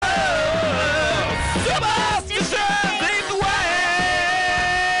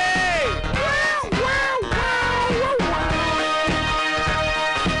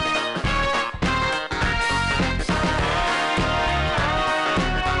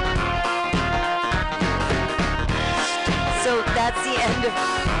that's the end of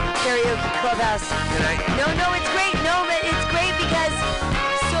Karaoke Clubhouse. No, it's great. No, but it's great because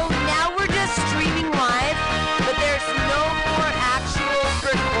so now we're just streaming live, but there's no more actual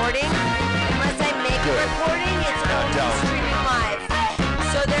recording. Unless I make a recording, it's only streaming live.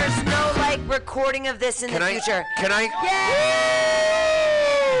 So there's no recording of this in the future. Can I? Yay!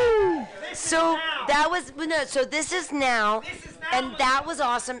 So that was so this is now. And that was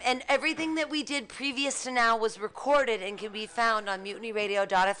awesome. And everything that we did previous to now was recorded and can be found on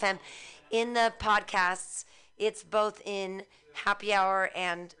MutinyRadio.fm in the podcasts. It's both in Happy Hour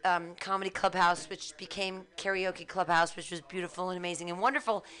and Comedy Clubhouse, which became Karaoke Clubhouse, which was beautiful and amazing and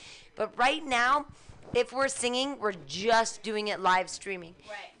wonderful. But right now, if we're singing, we're just doing it live streaming.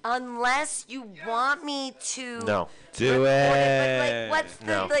 Right. Unless you want me to do it. But what's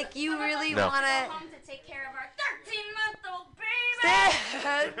you really want to take care of our 13-month-old baby.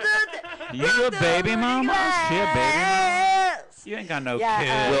 You a baby mama? She a baby mama? You ain't got no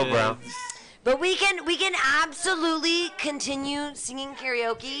kids. Will Brown. But we can absolutely continue singing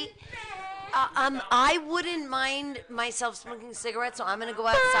karaoke. I wouldn't mind myself smoking cigarettes, so I'm gonna go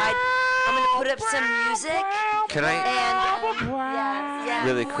outside. I'm gonna put up some music. Can I? And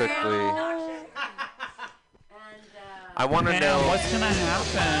really quickly. I want to know what's gonna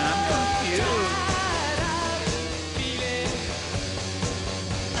happen. I'm confused.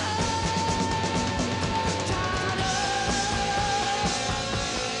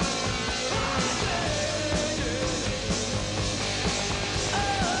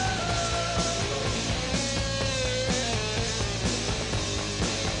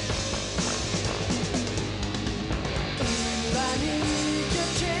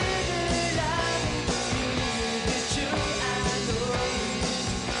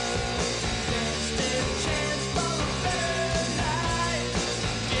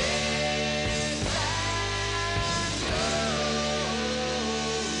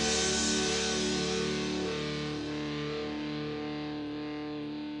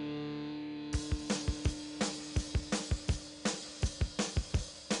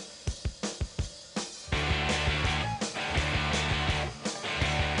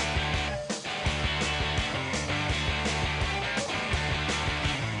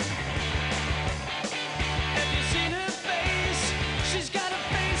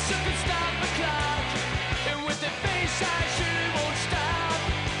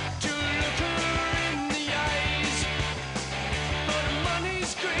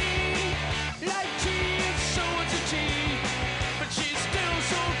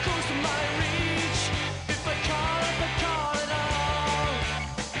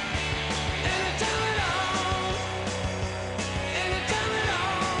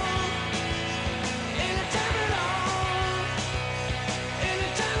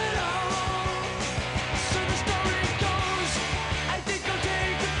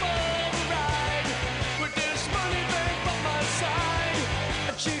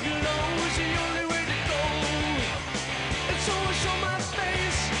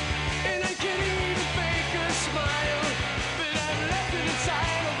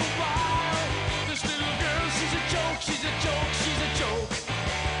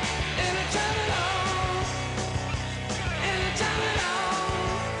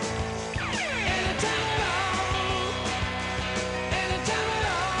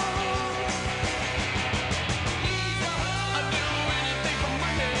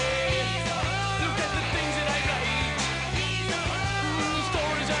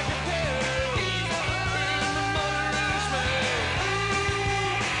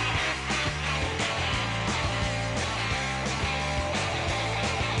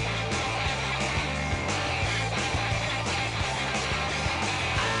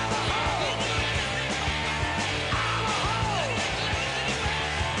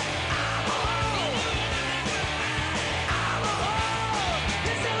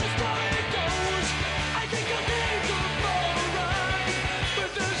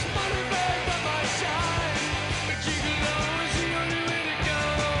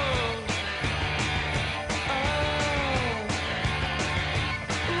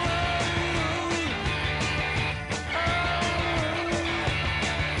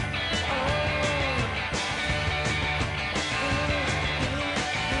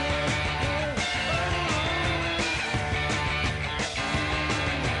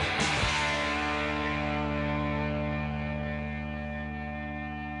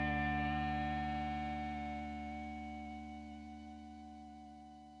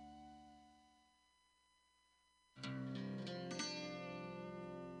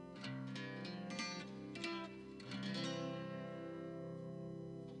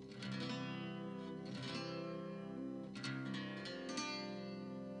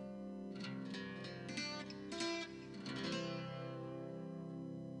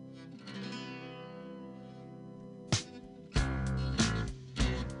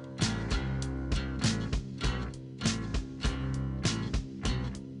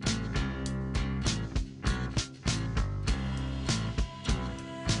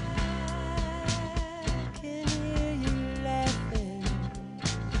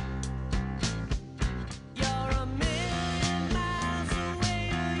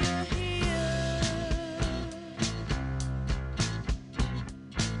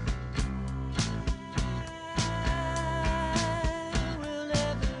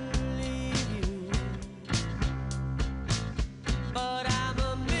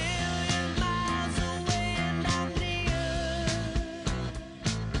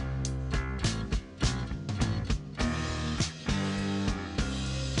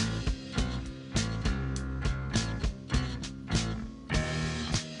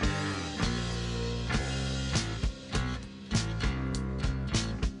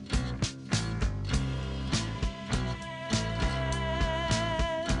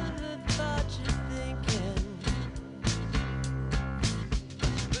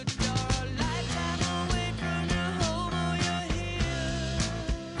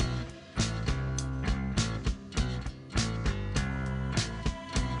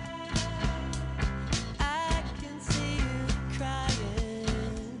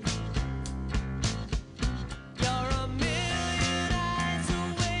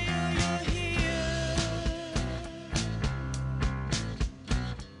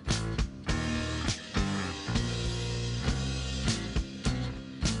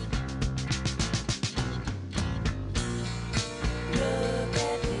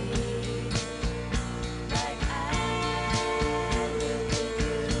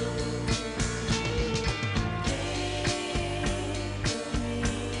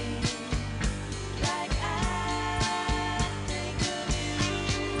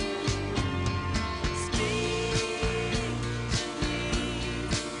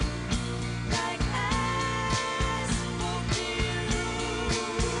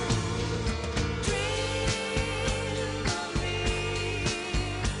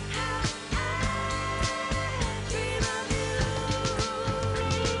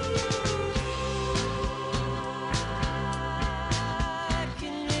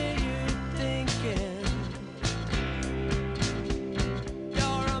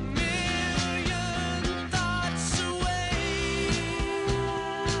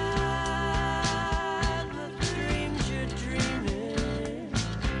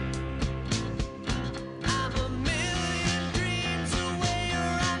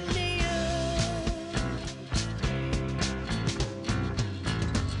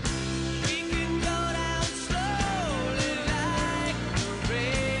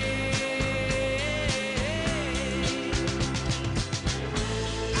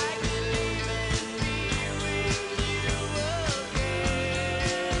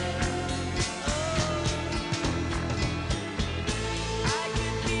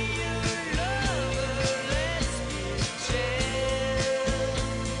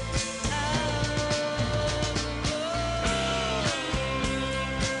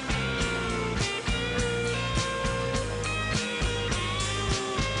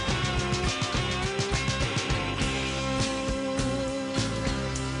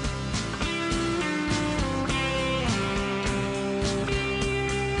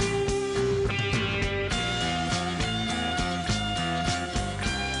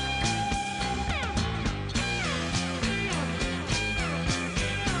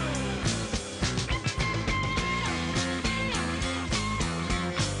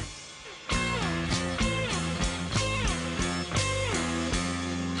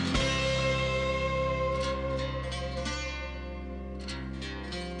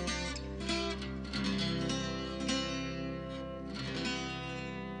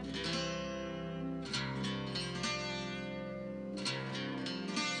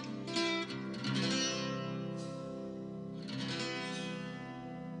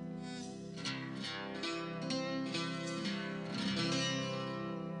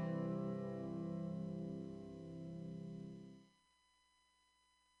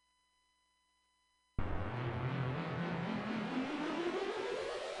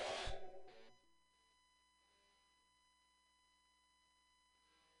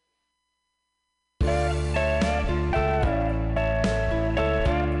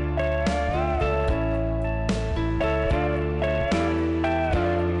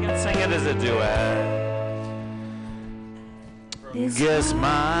 you at? Guess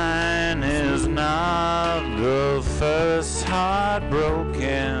mine is not the first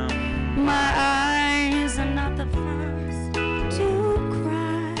heartbroken. My eyes are not the first to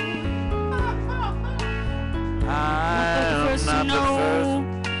cry. I'm Not not the the first first. to know.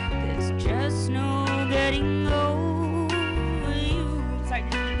 There's just no getting over you. Sorry.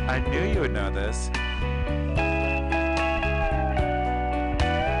 I knew you would know this.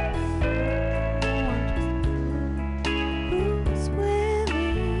 Who's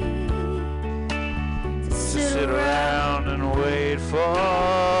willing to Sit around and wait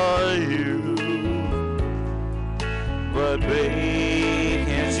for you. But babe,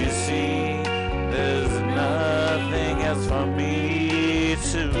 can't you see there's nothing else for me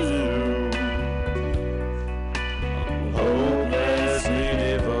to do? Hopelessly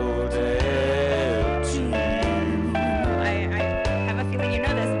devoted to you. I have a feeling you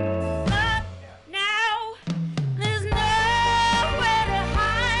know this. But now there's nowhere to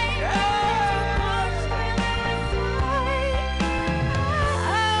hide.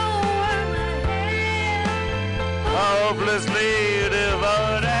 Hopelessly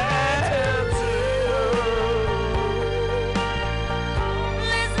devoted to you.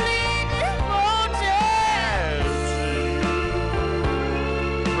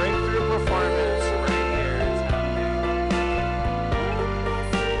 Breakthrough performance right here. It's happening.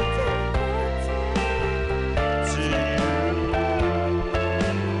 To you.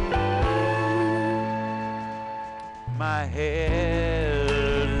 My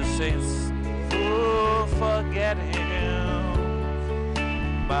head says forget him.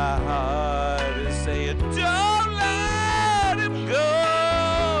 My heart is saying don't let him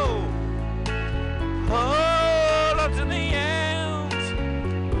go. Hold on to the end.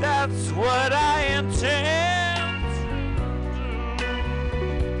 That's what I intend to do.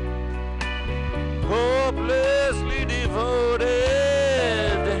 Hopelessly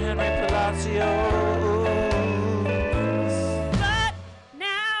devoted to Henry Palacios. But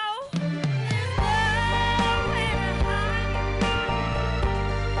now there's nowhere to hide.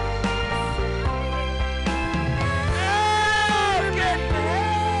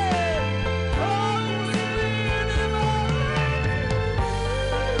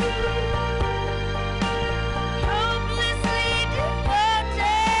 Hopelessly devoted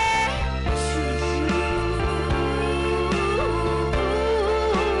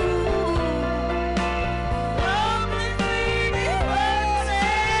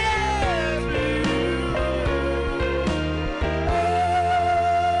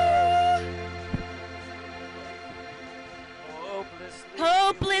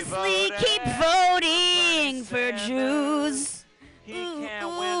hopelessly keep voting for Jews. He can't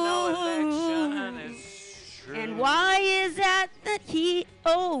win no election, it's true. And why is that he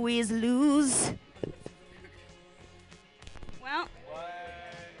always lose? Well,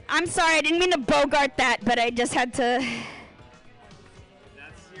 I'm sorry, I didn't mean to bogart that, but I just had to.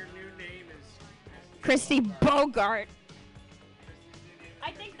 That's your new name is. Christy Bogart.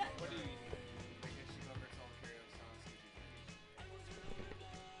 I think that.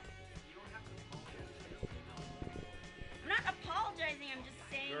 I'm not apologizing, I'm just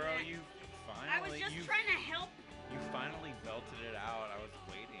saying Girl, that you I was just trying to help. You finally belted it out. I was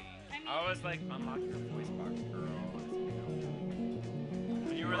waiting. I mean- I was like, unlock your voice box, girl.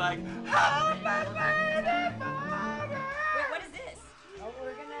 And you were like, Wait, what is this? Oh,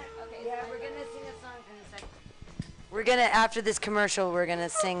 we're gonna. Okay, yeah, we're gonna sing a song in a second. We're gonna after this commercial. We're gonna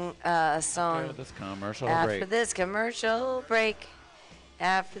sing a song. after this commercial After break. this commercial break.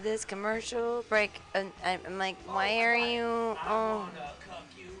 After this commercial break. And I'm like, why are you? Oh.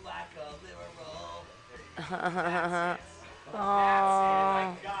 Oh.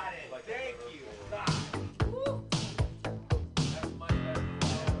 Got it. Thank you.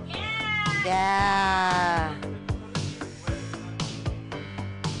 Yeah.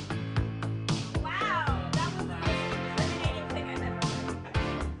 Wow, that was the most incriminating thing I've ever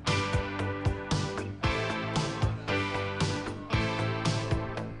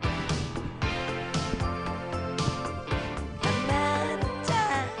I'm out of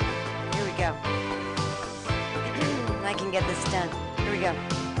time. Here we go. I can get this done. Here we go.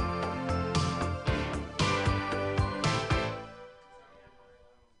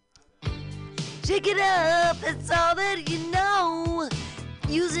 Shake it up, that's all that you know.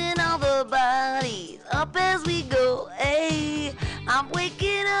 Using all the bodies up as we go. Hey, I'm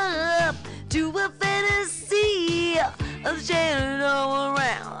waking up to a fantasy of sharing all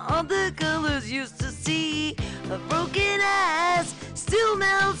around all the colors used to see. A broken eyes still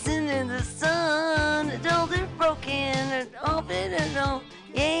melting in the sun. Adult and broken and open and on.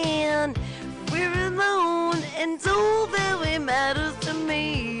 Yeah, and so very matters to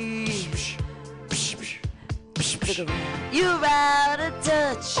me. You're out of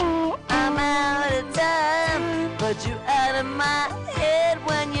touch, I'm out of time, but you're out of my head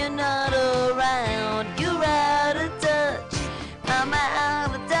when you're not around. You're out of touch, I'm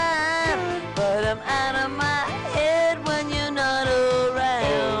out of time, but I'm out of my head when you're not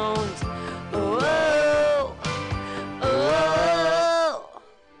around. Oh, oh, oh.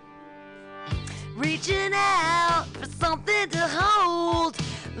 Reaching out for something to hold,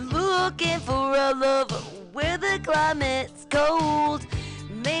 looking for a lover where the climate's cold.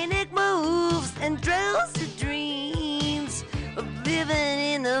 Manic moves and drowsy dreams of living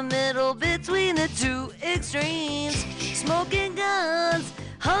in the middle between the two extremes. Smoking guns,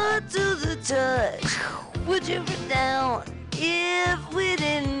 hard to the touch. Would you be down if we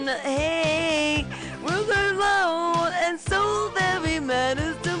didn't hang? We're alone and so very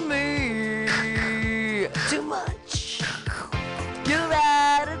matters to me. Too much. You're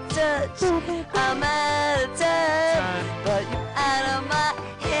out of touch, I'm out of time, but you're out of my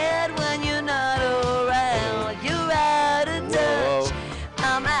head when you're not around. You're out of touch,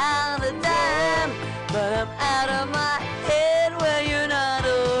 I'm out of time, but I'm out of my head when you're not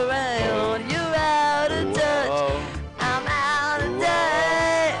around. You're out of touch, I'm out of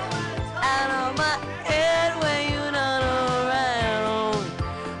time, out of my head when you're not around.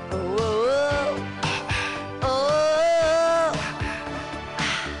 Oh, oh, oh, oh.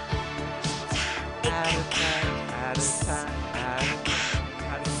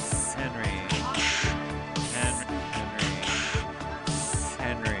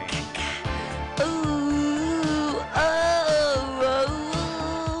 Henry. Ooh, oh,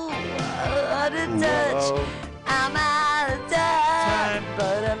 out of touch. I'm out of time,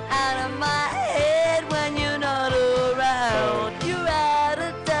 but I'm out of my head when you're not around. You're out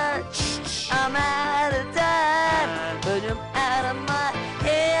of touch. I'm out of time, but I'm out of my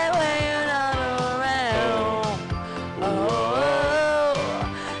head when you're not around. Oh,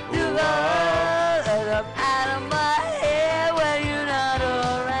 you're out, and I'm out of my head when you're not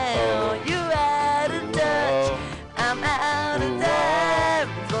around. You're out of touch. I'm out of time,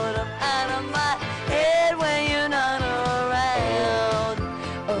 but I'm out of my head when you're not around.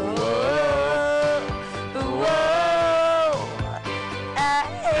 Oh, oh, I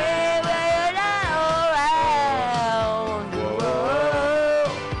hate when you're not around.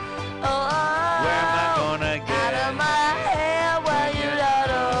 Oh, Where am I gonna out get of my head when you're not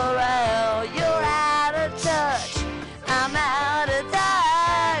around. You're out of touch. I'm out of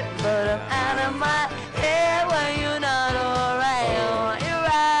time, but I'm out of my head when you're not around. You're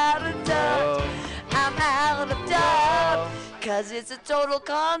out of touch. I'm out of time, 'cause it's a total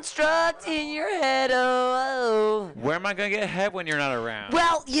construct in your head. Oh. Where am I gonna get head when you're not around?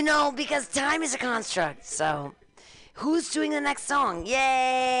 Well, because time is a construct, so who's doing the next song?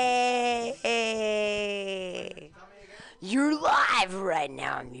 Yay! You're live right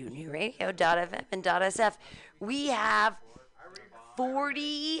now on MutinyRadio.fm and .sf. We have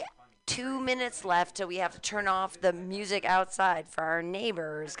 42 minutes left till we have to turn off the music outside for our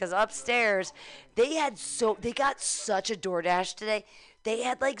neighbors, because upstairs they got such a DoorDash today. They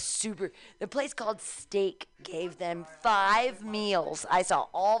had the place called Steak gave them 5 meals. I saw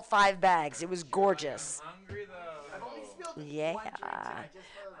all 5 bags. It was gorgeous. Yeah.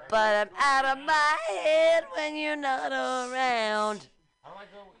 But I'm out of my head when you're not around.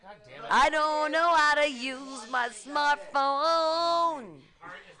 I don't know how to use my smartphone,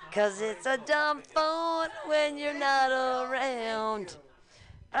 'cause it's a dumb phone when you're not around.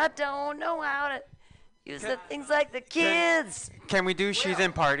 I don't know how to use the things like the kids. Can we do She's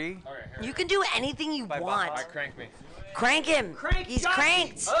in Party? You can do anything you want. Crank me. Crank him. He's jockey.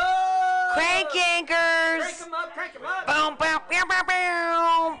 cranked. Oh! Crank yankers. Crank him up, crank him up. Boom, boom, boom, boom,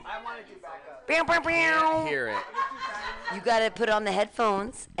 boom. I want to do back up. Boom, boom, boom. Hear it. You gotta put on the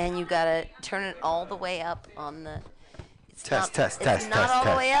headphones and you gotta turn it all the way up on the. It's Test, not, test, it's test, not test, all the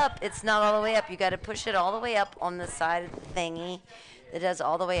test. way up. It's not all the way up. You gotta push it all the way up on the side of the thingy. That does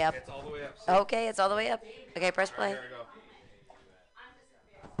all the way up. It's all the way up. Okay, it's all the way up. Okay, press play. There we go.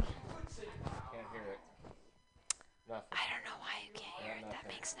 Can't hear it. Nothing. I don't know why you can't hear it. That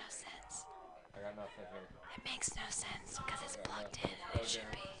makes no sense. I got nothing here. It makes no sense because it's plugged in and it should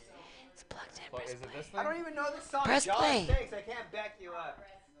be. It's plugged in. Press Is it play. this I thing? don't even know this song. Press Y'all play. Thanks, I can't back you up.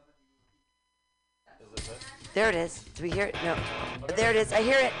 Is it this? There it is. Do we hear it? No. There it is. I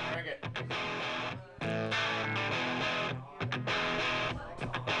hear it. Crank it.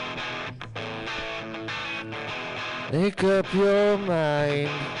 Make up your mind.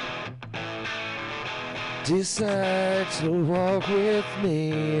 Decide to walk with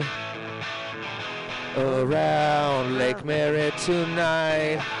me. Around Lake Merritt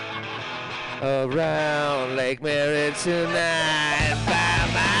tonight. Around Lake Merritt tonight.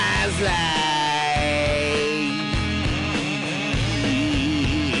 By my side.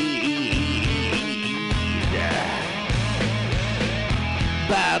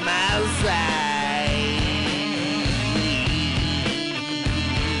 By my side.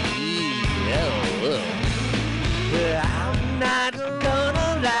 I'm not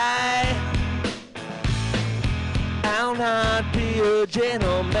gonna lie. I'll not be a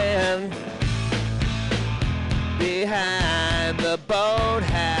gentleman behind the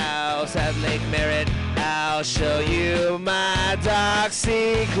boathouse at Lake Merritt. I'll show you my dark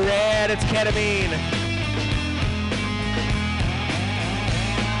secret. It's ketamine.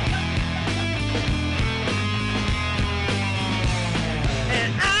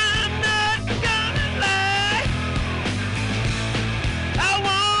 And I'm not gonna lie. I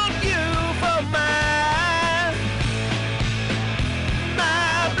want you for mine.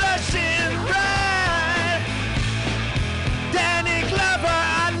 My blushing bride. Danny Glover,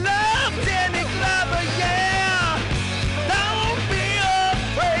 I love Danny Glover, yeah. Don't be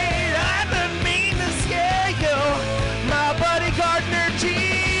afraid, I didn't mean to scare you. My buddy Gardner,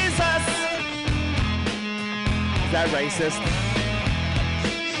 Jesus. Is that racist?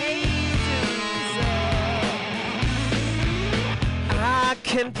 I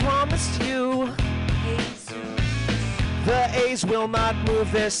can promise you the A's will not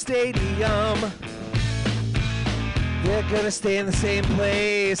move their stadium. They're gonna stay in the same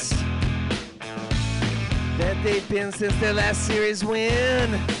place that they've been since their last series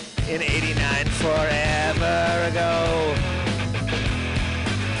win in '89, forever ago.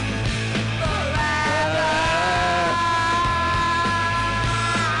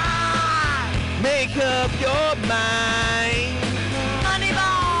 Make up your mind.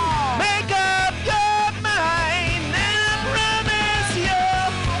 Moneyball! Make up your mind, and I promise you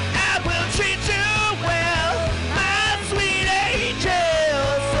I will treat you well, my sweet angel.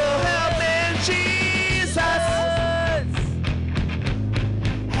 So help me, Jesus.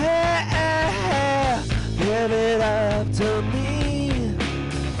 Hey, give it up to me.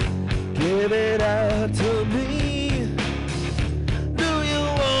 Give it up to me. Do you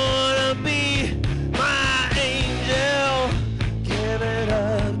wanna be my angel? Give it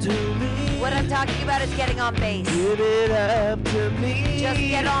up to me. What I'm talking about is getting on base. Give it up to me. Just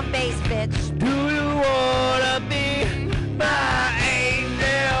get on base, bitch. Do you wanna be my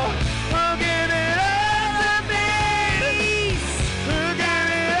angel? Oh, give it up to me. Oh, give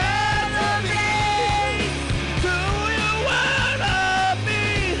it up to me. Do you wanna be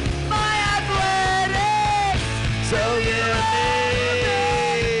My athletics! so give me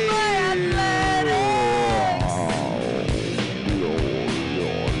My athletics!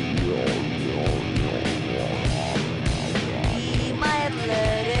 Be my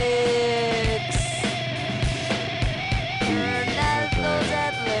athletics. Ronaldo's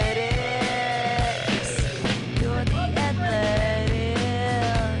athletics. You're the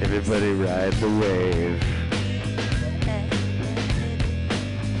athletics. Everybody ride the wave.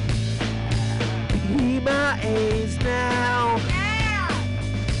 Be my A's now.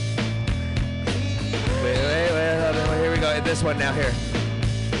 Wait, hold on, here we go. This one now, here.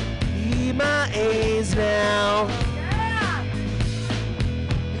 Be my A's now.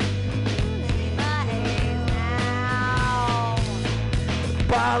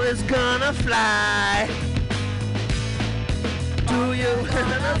 Ball is gonna fly. Do you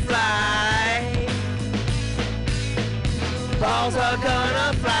wanna fly? Balls are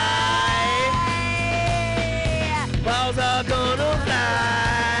gonna fly. Balls are gonna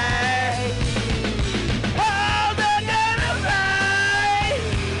fly. Balls are gonna fly.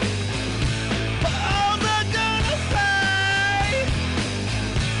 Balls are gonna fly.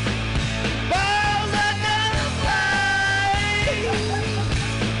 Balls are gonna fly.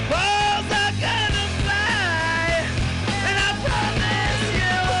 Balls are gonna fly. And I promise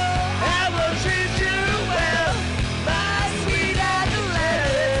you, I will treat you well, my sweet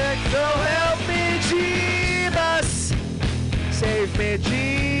athletics. So help me, Jeebus. Save me,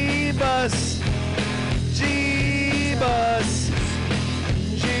 Jeebus. Jeebus.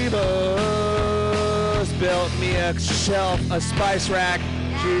 Jeebus. Built me a shelf, a spice rack.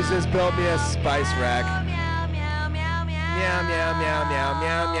 Jesus built me a spice rack. Meow, meow, meow, meow. Meow, meow, meow, meow,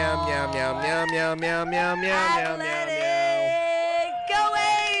 meow, meow, meow, meow, meow, meow, meow, meow, meow, meow, meow, meow. Athletic. Go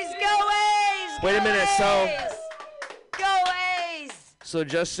A's! Go A's! Wait a Go minute, A's! Go A's! So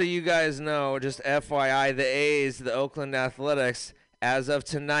just so you guys know, just FYI, the A's, the Oakland Athletics, as of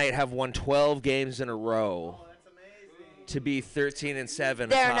tonight, have won 12 games in a row. to be 13-7.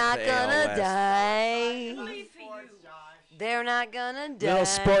 They're atop not the gonna AL West. die. They're not gonna die. Little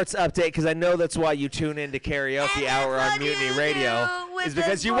sports update, because I know that's why you tune in to Karaoke And Hour that's on what Mutiny you Radio, do with is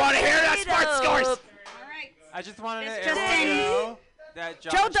because the you want to hear that sports scores. All right. I just wanted It's to just everyone in. know that Joe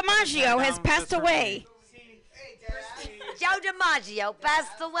Josh DiMaggio has down passed just for away. me. Joe DiMaggio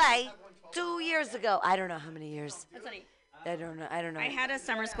passed away 2 years ago. I don't know how many years. That's funny. I don't know. I had a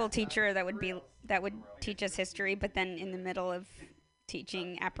summer school teacher that would teach us history, but then in the middle of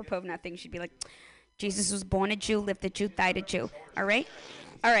teaching, apropos of nothing, she'd be like, Jesus was born a Jew, lived a Jew, died a Jew. All right?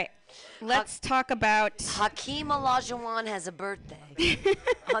 All right. Let's talk about... Hakeem Olajuwon has a birthday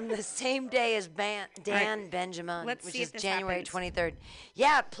on the same day as Dan right. Benjamin, Let's which see is if this January happens. 23rd.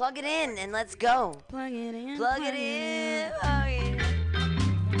 Yeah, plug it in and let's go. Plug it in. Plug it in. Plug it in.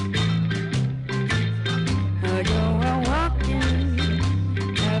 I go a walking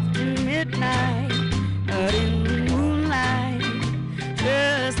after midnight out in the moonlight,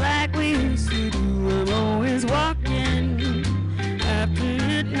 just like we used to do. I'm always walking after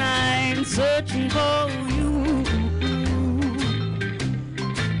midnight, searching for you.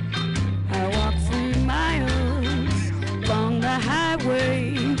 I walk for miles along the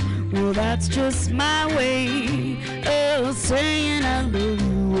highway. Well, that's just my way of saying I love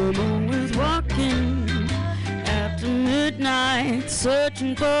you. I'm always walking after midnight,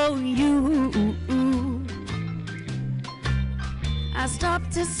 searching for you. I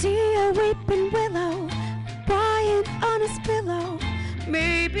stopped to see a weeping willow crying on his pillow.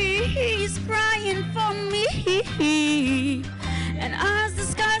 Maybe he's crying for me. And as the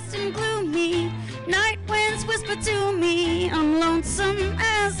sky seemed gloomy, night winds whisper to me, I'm lonesome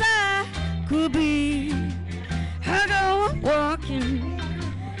as I could be. I go walking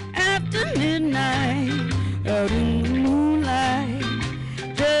after midnight out in the moonlight,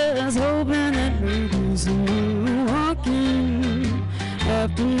 just hoping that maybe someone walking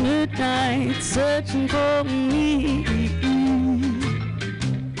after midnight, searching for me.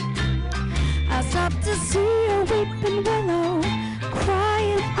 I stopped to see a weeping willow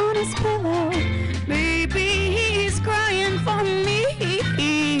crying on his pillow. Maybe he's crying for me.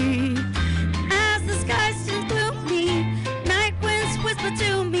 As the sky seems gloomy, night winds whisper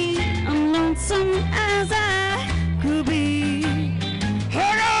to me, I'm lonesome as I could be.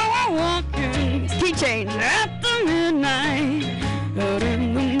 I go walking, key change after midnight, out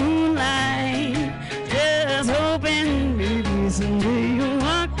in the moonlight, just hoping maybe someday you're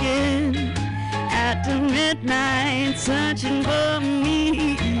walking after midnight, searching for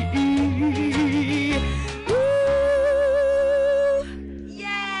me. Ooh.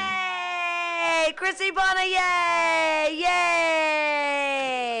 Yay! Chrissy Bonner, yay!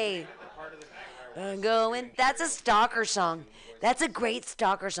 Yay! I'm going. That's a stalker song. That's a great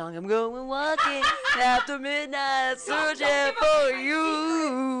stalker song. I'm going walking after midnight, searching for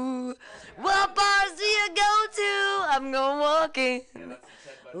you. What bars do you go to? I'm going walking,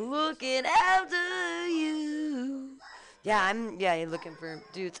 looking after you. Yeah, you're looking for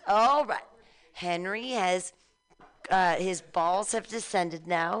dudes. All right. Henry has, his balls have descended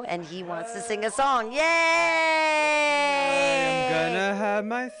now, and he wants to sing a song. Yay! I'm gonna have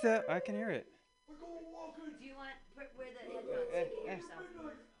myself. I can hear it. Do you want where the headphones so you can hear yourself?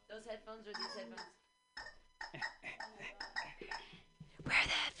 Those headphones or these headphones? Where are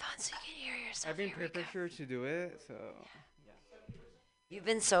the headphones so you can hear yourself? I've been Here we go. pressured to do it, so. You've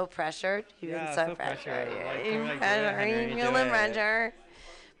been so pressured. You've Yeah, been so so pressured. pressured. Like, You're like, pressured. do it, Henry, You do feel the it. pressure.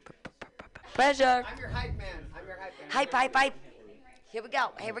 Pressure. I'm your hype man. I'm your hype man. Hype, hype, hype. Here we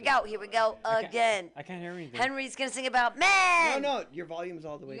go. Here we go. Here we go again. I can't hear anything. Henry's gonna sing about man. No, your volume's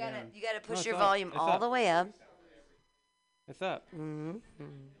all the way down. You gotta push it's your up. volume It's all up. the way up. It's up. Mm-hmm.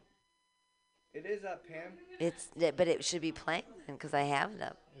 It is up, Pam. But it should be playing because I have it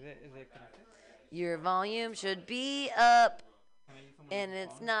up. Is it connected? Your volume should be up, and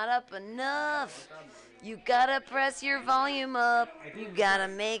it's not up enough. You gotta press your volume up. You gotta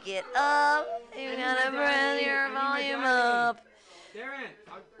make it up. You gotta press your volume up.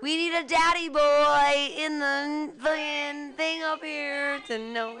 We need a daddy boy in the fucking thing up here to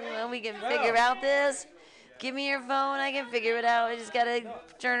know how we can figure out this. Give me your phone, I can figure it out. I just gotta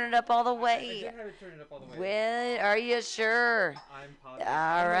turn it up all the way. Well, are you sure?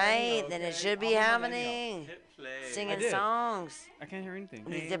 All right, then it should be happening. Singing songs. I can't hear anything.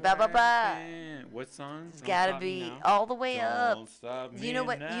 It's a ba-ba-ba. What song? It's gotta be all the way up. Don't stop You know me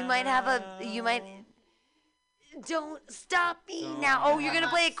what? now. You might have Don't stop me now. Oh, you're gonna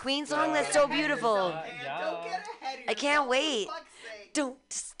play a Queen song? That's so beautiful. Don't get ahead of I can't wait. For fuck's sake. Don't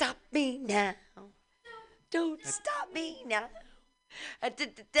stop me now. Don't stop me now. A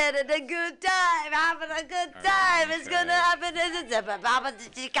good time, having a good time. It's gonna happen.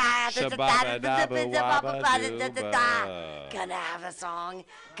 Gonna have a song.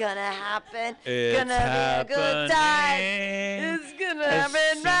 Gonna happen. It's Gonna be a good time. happening. It's gonna As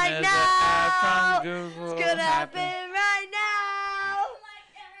happen soon right as the app now. from Google It's gonna happen happens. right now.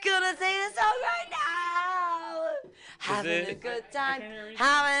 Gonna sing the song right now. Having a it? good time.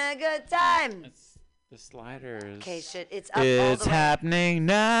 Having a good time. It's the sliders. Okay, shit. It's up all It's the way. happening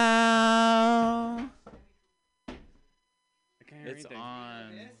now. I can't hear It's anything.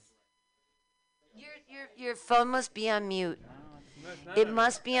 on. Your phone must be on mute. It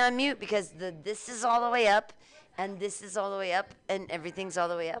must be on mute because this is all the way up, and this is all the way up, and everything's all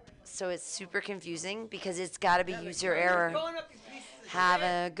the way up. So it's super confusing because it's got to be user error.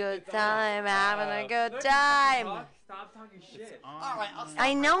 Having a good time, having a good time. Stop talking shit.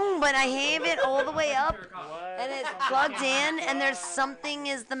 I know, but I have it all the way up, and it's plugged in, and there's something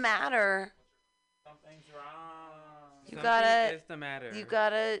is the matter. Something's wrong. You gotta- Is the matter. You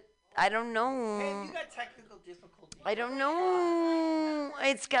gotta. I don't Hey, know. you got technical difficulties. I don't know.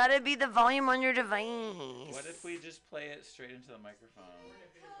 It's gotta be the volume on your device. What if we just play it straight into the microphone?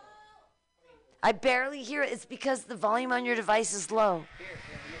 I barely hear it. It's because the volume on your device is low.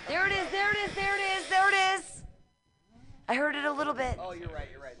 There it is. There it is. There it is. There it is. I heard it a little bit. Oh, you're right.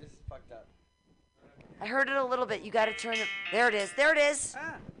 You're right. This is fucked up. I heard it a little bit. You gotta turn it. There it is. There it is.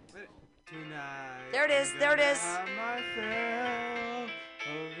 Tonight. There it is, there it is. Have myself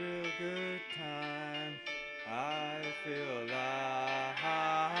a real good time. I feel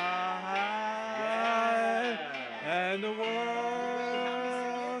alive. And the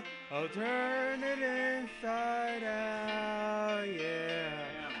world, I'll turn it inside out. Yeah.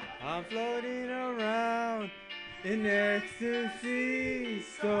 I'm floating around in ecstasy.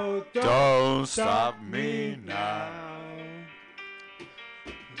 So Don't stop me now.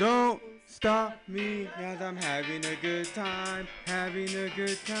 Don't stop me, cause I'm having a good time, having a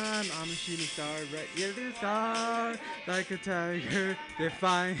good time. I'm a shooting star, right? Yeah, the star, like a tiger,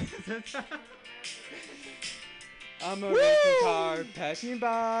 defying the time. I'm a racing car passing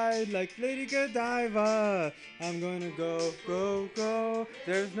by like Lady Godiva. I'm gonna go, go, go.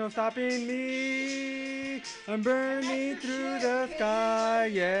 There's no stopping me. I'm burning through the sky,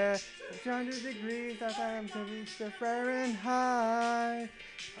 yeah. 100 degrees, that's why I'm to reach the Fahrenheit.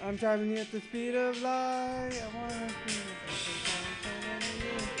 I'm traveling at the speed of light. I wanna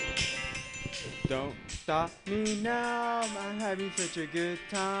Don't stop me now. I'm having such a good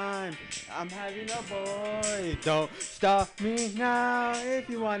time. I'm having a boy. Don't stop me now. If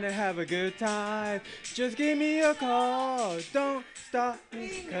you wanna have a good time, just give me a call. Don't stop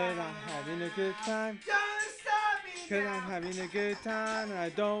me, cause I'm having a good time. Don't stop me Cause I'm having a good time and I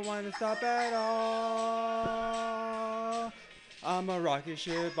don't want to stop at all. I'm a rocket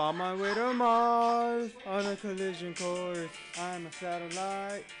ship on my way to Mars on a collision course. I'm a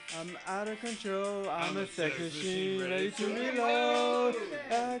satellite, I'm out of control. I'm a sex machine ready to reload.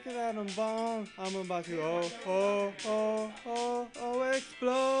 Like an atom bomb, I'm about to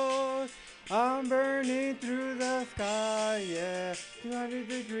explode. I'm burning through the sky, yeah. 200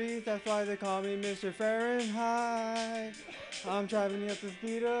 degrees, that's why they call me Mr. Fahrenheit. I'm traveling at the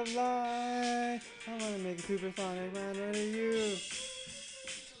speed of light. I wanna make a supersonic man out of you.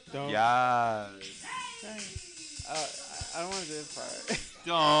 Don't. Yes. I don't wanna do this part.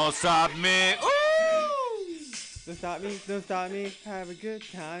 Don't stop me. Ooh. Don't stop me, don't stop me. Have a good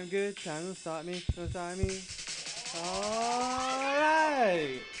time, don't stop me, don't stop me.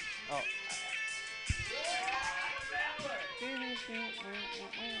 Alright. Oh.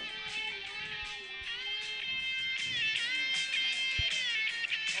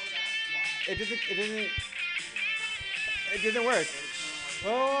 It didn't work.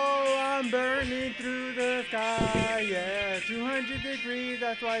 Oh, I'm burning through the sky, yeah. 200 degrees,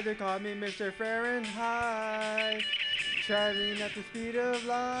 that's why they call me Mr. Fahrenheit. Traveling at the speed of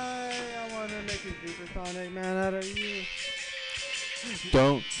light, I wanna make a supersonic man out of you.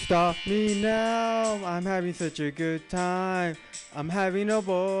 Don't stop me now, I'm having such a good time. I'm having a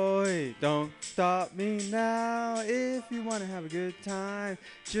boy, don't stop me now. If you wanna have a good time,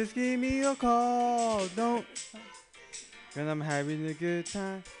 just give me a call. Don't, cause I'm having a good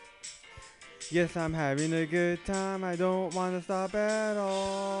time. Yes, I'm having a good time. I don't wanna stop at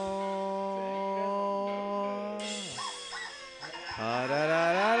all. Da da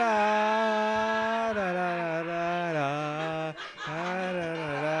da da da da da da da.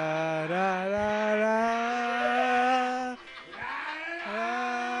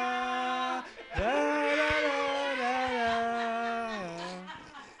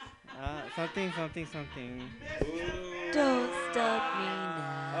 Something. Ooh. Don't stop me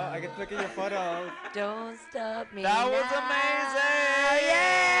now. Oh, I get to look at your photo. Don't stop me That now. was amazing!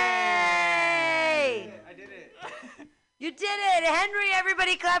 Yay! I did it. You did it! Henry,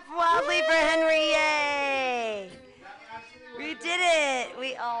 everybody clap wildly for Henry. Yay! We did it.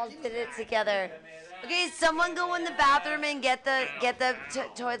 We all did it together. Okay, someone go in the bathroom and get the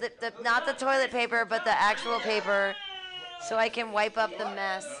toilet, not the toilet paper, but the actual paper, so I can wipe up the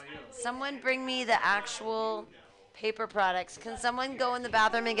mess. Someone bring me the actual paper products. Can someone go in the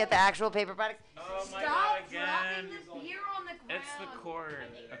bathroom and get the actual paper products? Oh my Stop God, again. dropping the beer on the ground. It's the cord.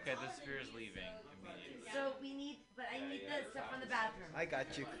 Okay, the sphere is leaving immediately. So we need, but I need the stuff from the bathroom. I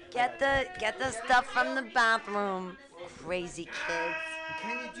got you. Get the stuff from the bathroom. Crazy kids.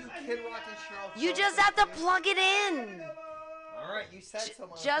 Can you do Kid Rock and Cheryl? You just have to plug it in. All right, you said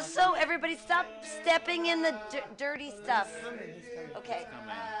so. Just so everybody stop stepping in the dirty stuff. He's coming. Okay.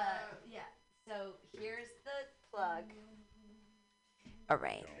 Yeah. So here's the plug. All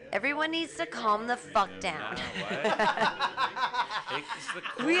right. Everyone needs to calm the fuck down.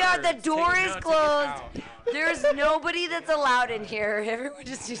 We are. The door is closed. There's nobody that's allowed in here. Everyone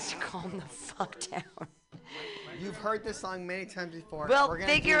just needs to calm the fuck down. You've heard this song many times before. Well,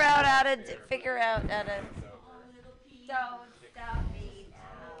 figure out how to. Don't stop me now.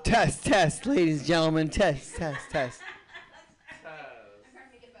 Test, ladies and gentlemen. Test. I'm trying to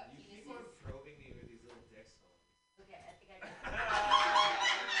make it about penises. Okay, I think I got it.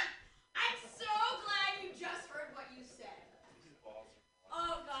 I'm so glad you just heard what you said.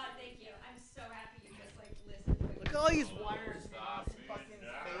 Oh God, thank you. I'm so happy you just like listened. Look at all these wires. Fucking fading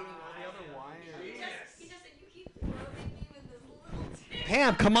all the other wires. He just said you keep probing me with this little dick.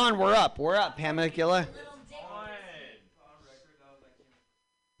 Pam, come on, we're up, Pam Manipula. Little dick.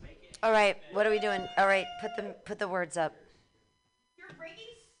 All right. What are we doing? All right. Put the words up. You're breaking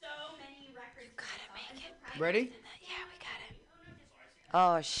so many records. Gotta make it. Ready? Yeah, we got it.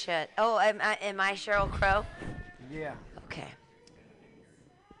 Oh shit. Oh, am I Sheryl Crow? Yeah. Okay.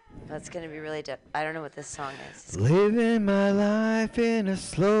 That's gonna be really deep. I don't know what this song is. Living my life in a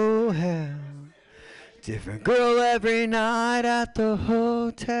slow hell. Different girl every night at the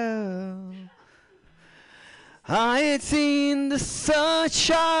hotel. I ain't seen the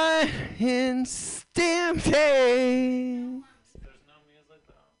sunshine in stamped days.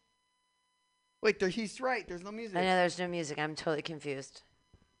 Wait, he's right. There's no music. I know there's no music. I'm totally confused.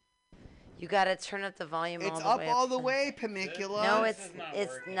 You gotta turn up the volume It's all the way up. all the way, Pamicula. No, it's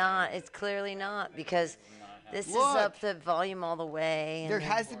not. It's clearly not because this is up the volume all the way. There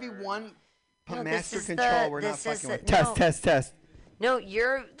has to be one No, master this is control the- we're not this is fucking with. the- no. Test. No,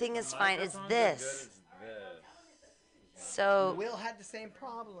 your thing is fine. It's this. So. Will had the same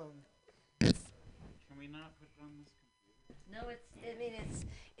problem. Can we not put it on this computer? No,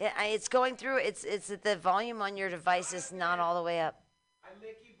 it's going through. It's that the volume on your device is not all the way up. I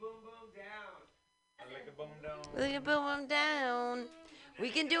lick you boom boom down. I lick a boom down. Will you boom them down? We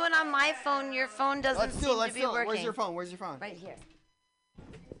can do it on my phone. Your phone doesn't seem to be working. Where's your phone? Right here.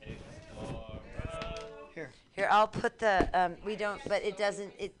 Here. Here, I'll put the. We don't, but it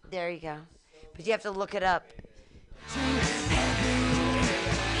doesn't. There you go. But you have to look it up.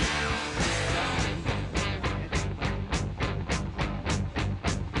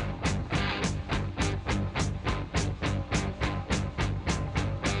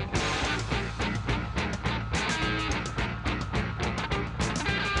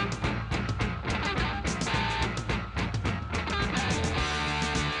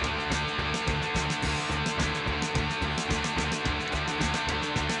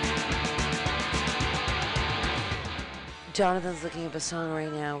 Jonathan's looking up a song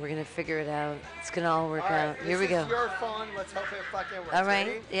right now. We're gonna figure it out. It's gonna all work out. Here we go. This is your phone. Let's hope it fucking works. All right.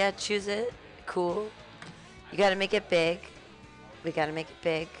 Ready? Yeah, choose it. Cool. You gotta make it big. We gotta make it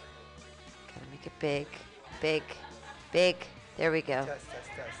big. Gotta make it big. Big. There we go. Test.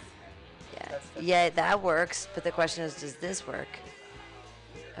 Yeah. Test. Yeah, that works. But the question is, does this work?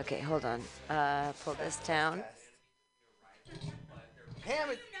 Okay, hold on. Pull this down. Pam,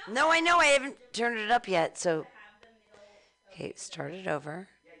 No, I know. I haven't turned it up yet. So. Okay, start it over.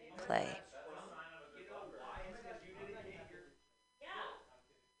 Play.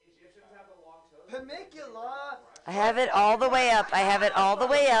 Pamicula. I have it all the way up. I have it all the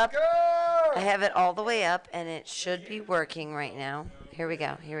way up. Go. I have it all the way up, and it should be working right now. Here we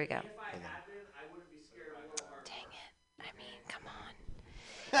go. Dang it. Come on.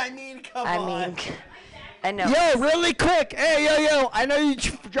 I mean, I know. Yo, really quick. Hey, yo. I know you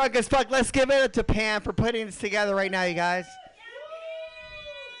drunk as fuck. Let's give it up to Pam for putting this together right now, you guys.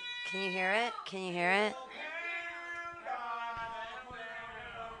 Can you hear it?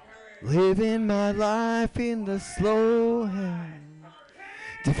 Living my life in the slow hell.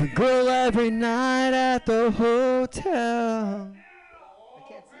 Different girl every night at the hotel. I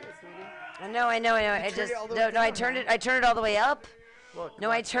can't see it, sweetie. I know. I turned it all the way up. Look,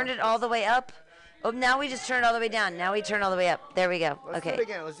 No, I turned it all the way up. Oh, now we just turn it all the way down. Now we turn all the way up. There we go. Let's Okay. do it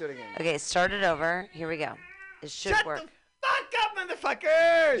again. Let's do it again. Okay, start it over. Here we go. It should Shut work. the fuck up,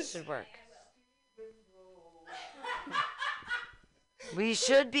 motherfuckers! It should work. We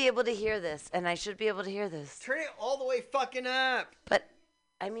should be able to hear this, and I should be able to hear this. Turn it all the way fucking up. But,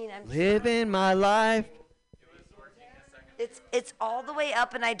 I mean, I'm Living my life. It's all the way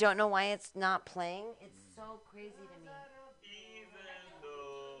up, and I don't know why it's not playing. It's so crazy to me.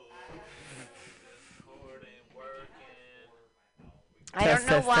 I don't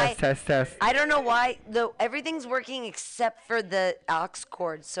know why. Test. I don't know why. Though everything's working except for the aux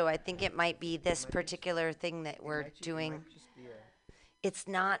cord, so I think it might be this particular thing that we're doing. It's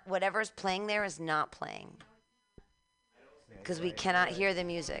not. Whatever's playing there is not playing. Because we cannot hear the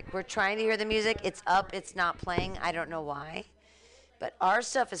music. We're trying to hear the music. It's up. It's not playing. I don't know why. But our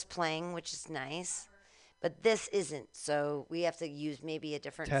stuff is playing, which is nice. But this isn't. So we have to use maybe a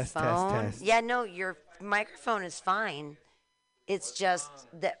different phone. Test. Yeah, no, your microphone is fine. It's just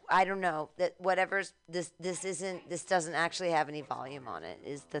that I don't know that whatever's this doesn't actually have any volume on it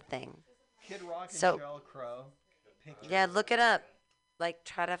is the thing. Kid Rock and So- Sheryl Crow. Pictures. Yeah, look it up. Like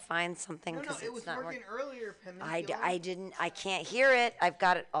try to find something No, because it was it's not working working. earlier, I can't hear it. I've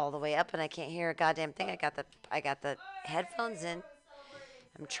got it all the way up and I can't hear a goddamn thing. I got the headphones in.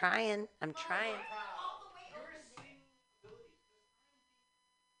 I'm trying.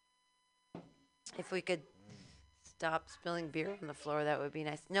 If we could stop spilling beer on the floor, that would be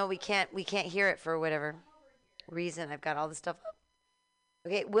nice. No, we can't hear it for whatever reason. I've got all the stuff up.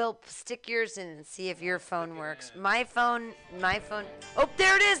 Okay, Will, stick yours in and see if your phone works. My phone. Oh,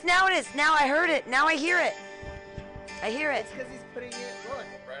 there it is. Now it is. Now I heard it. Now I hear it. It's because he's putting it, look.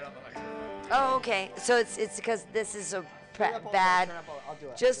 Right on the microphone. Oh, okay. So it's because this is a Turn up all- bad. turn up all- I'll do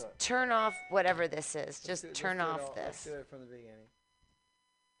it. Just turn off whatever this is. Just Let's turn do it off all- Let's this. do it from the beginning.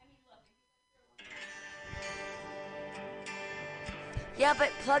 Yeah, but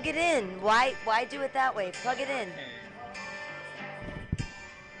plug it in. Why do it that way? Plug it in.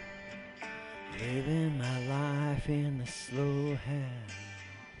 Living my life in the slow hell.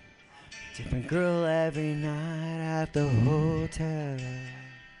 Different girl every night at the hotel.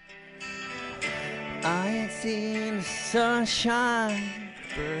 I ain't seen the sunshine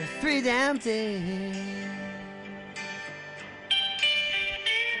for 3 damn days.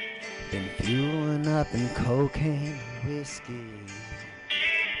 Been fueling up in cocaine and whiskey.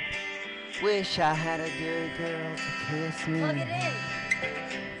 Wish I had a good girl to kiss me. Plug it in.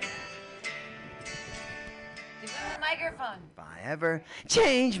 Give me the microphone. If I ever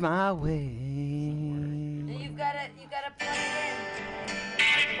change my ways. You've gotta plug it in.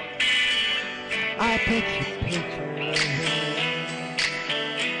 I picture of her.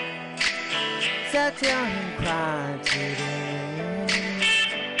 Sat down and cried today.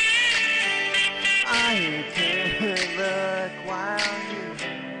 I can't look while you're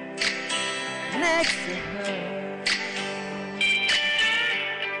next to her.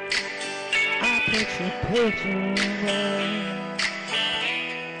 I picture of her.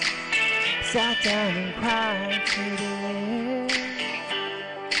 Sat down and cried today.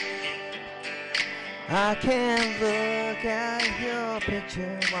 I can't look at your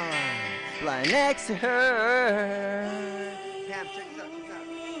picture while I lie next to her. Cam, check this out.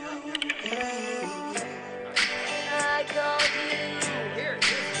 I called you Here.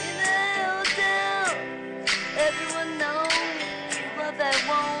 in the hotel. Everyone knows what they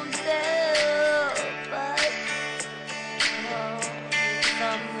won't do, but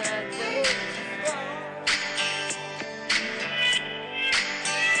something that goes wrong.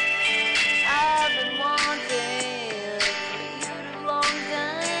 I've been wanting for you a long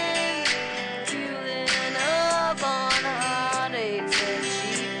time, fueling up on heartaches and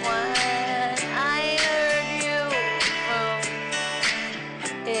cheap wine. I heard you from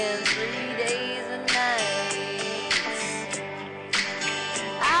in 3 days and nights.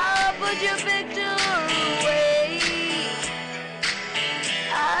 I'll put your picture away.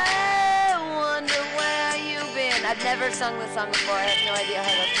 I wonder where you've been. I've never sung this song before. I have no idea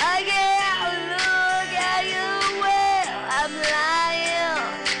how it goes. I can't look at you while I'm lying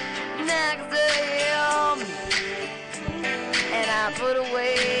next to him, and I put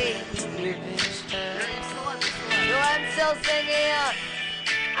away your picture. So I'm still singing.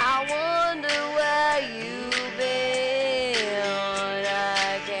 I wonder where you've been.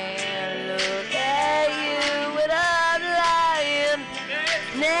 I can't look at you when I'm lying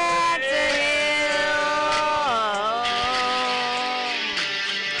back to him.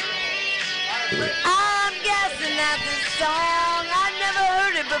 I'm guessing that's a song. I've never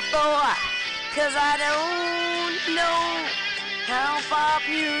heard it before, 'cause I don't know how far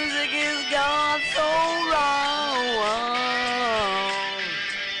music has gone so wrong.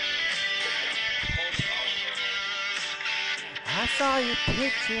 I saw your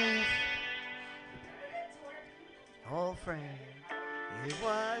pictures, old friend. It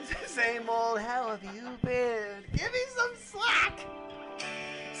was the same old. How have you been? Give me some slack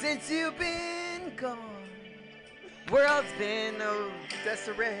since you've been gone. World's been a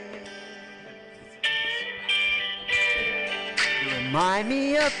disarray. You remind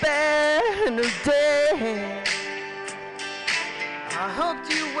me of better days. I hoped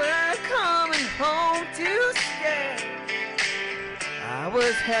you were coming home to stay. I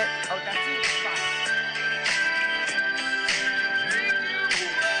was head. Oh, that's it.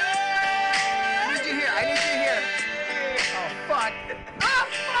 I need you here. I need you here. Oh, fuck. Oh,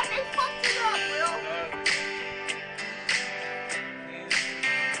 fuck. I fucked it up, Will.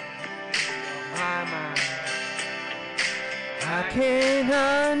 My mind. I can't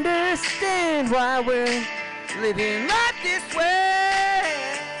understand why we're living life this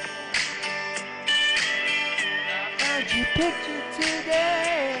way. How'd you picture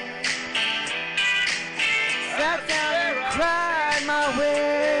today? Sat down and cried my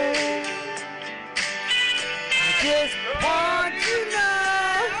way. I just want to know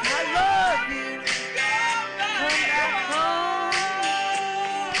I love you. Come back home.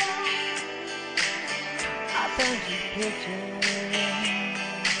 I found your picture.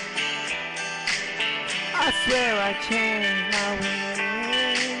 I swear I changed my way.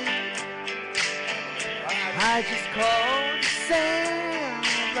 I just called to say I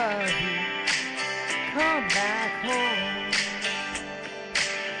love you. Come back home.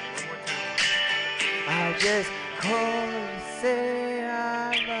 I just called to say I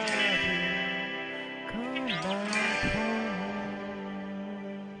love you. Come back home.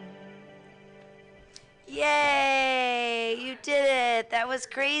 Yay! You did it. That was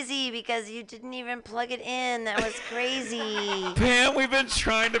crazy because you didn't even plug it in. That was crazy. Pam, we've been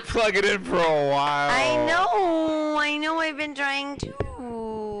trying to plug it in for a while. I know. I've been trying to.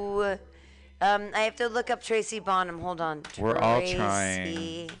 I have to look up Tracy Bonham. Hold on. We're all Tracy.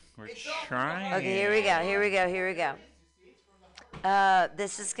 trying. We're trying. Okay, here we go.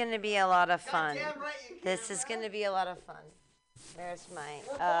 This is going to be a lot of fun. This is going to be a lot of fun. There's my,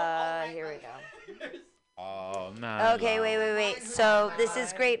 here we go. Oh, no. Okay, wait. So this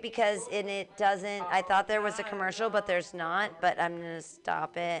is great because it doesn't, I thought there was a commercial, but there's not. But I'm going to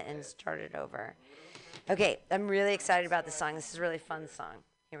stop it and start it over. Okay, I'm really excited about this song. This is a really fun song.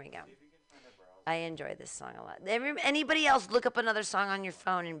 Here we go. I enjoy this song a lot. Anybody else look up another song on your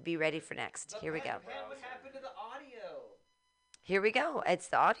phone and be ready for next. Here we go. What happened to the audio? Here we go. It's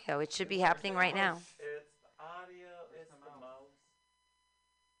the audio. It should be happening right now. It's the audio. It's the most.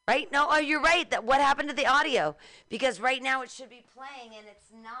 Right? No, you're right. What happened to the audio? Because right now it should be playing and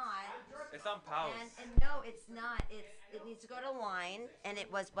it's not. It's on pause. And no, it's not. It needs to go to line, and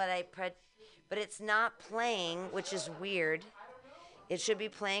it was what I but it's not playing, which is weird. It should be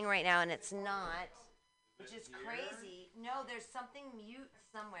playing right now, and it's not, which is crazy. No, there's something mute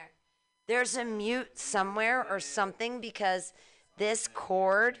somewhere. There's a mute somewhere or something because this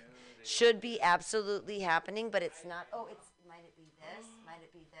chord should be absolutely happening, but it's not. Oh, might it be this? Might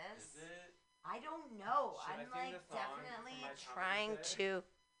it be this? I don't know. I'm like definitely trying to.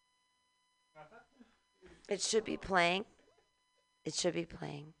 It should be playing. It should be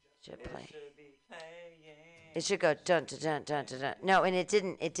playing. It should play. It should go dun dun dun dun dun dun. No, and it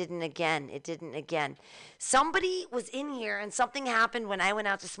didn't. It didn't again. Somebody was in here, and something happened when I went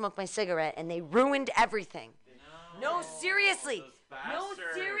out to smoke my cigarette, and they ruined everything. No, seriously. No,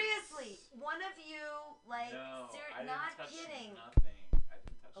 seriously. One of you, like, not kidding.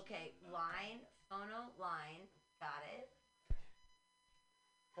 Okay, line, phono, line. Got it.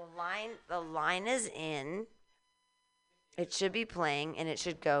 The line is in. It should be playing, and it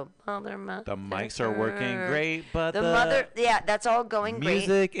should go, mother. The mics are working great, but the mother, yeah, that's all going great.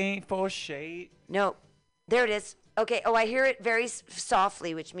 Music ain't for shade. No, there it is. Okay, I hear it very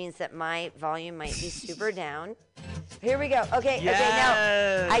softly, which means that my volume might be super down. Here we go. Okay,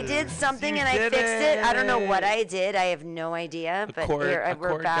 now I did something and I fixed it. I don't know what I did. I have no idea, but here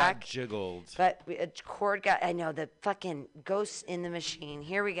we're back. Got jiggled. But a chord got, I know, the fucking ghosts in the machine.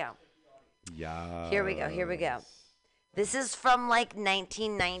 Here we go. Yeah. Here we go. This is from like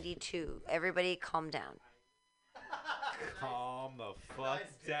 1992. Everybody calm down. Calm the fuck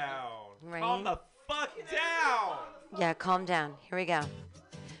down. Right? Calm the fuck down. Yeah, calm down. Here we go.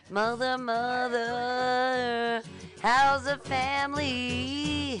 Mother, mother, how's the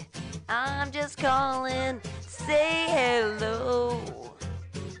family? I'm just calling to say hello.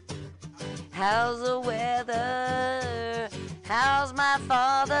 How's the weather? How's my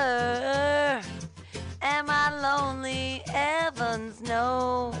father? Am I lonely? Heavens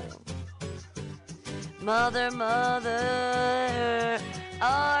no. Mother, mother,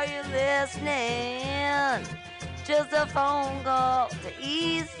 are you listening? Just a phone call to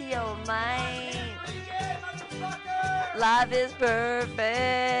ease your mind. Life is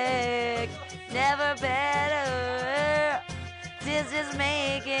perfect, never better. This is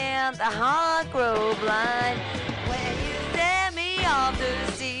making the heart grow blind. When you send me off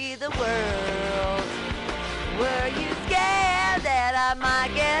to see the world, were you scared that I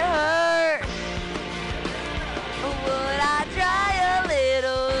might get hurt? Would I try a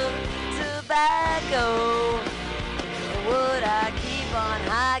little tobacco? Would I keep on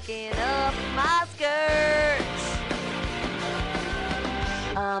hiking up my skirts?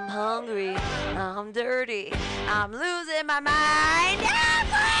 I'm hungry, I'm dirty, I'm losing my mind.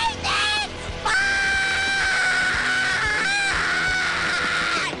 Everything's fine.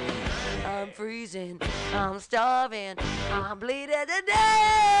 I'm freezing, I'm starving, I'm bleeding to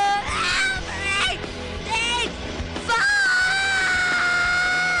death. Everything's fine.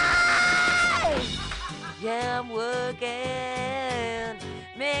 Yeah, I'm working,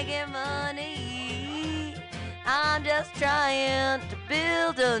 making money. I'm just trying to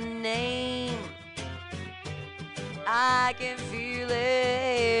build a name. I can feel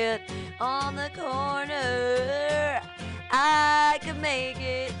it on the corner. I could make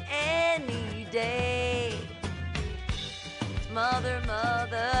it any day. Mother,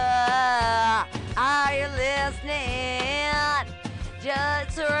 mother, are you listening?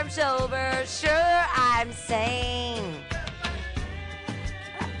 Just so I'm sober, sure I'm sane.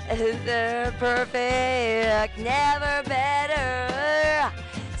 They're perfect, never better.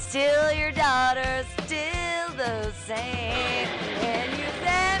 Still your daughter's still the same. And you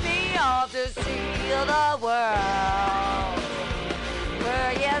sent me off to see the world.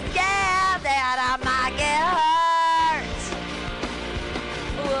 Were you scared that I might get hurt?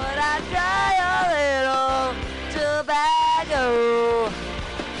 Would I try a little tobacco?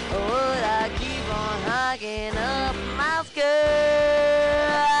 Would I keep on hiking up my skirt?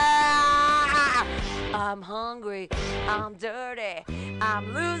 I'm hungry, I'm dirty,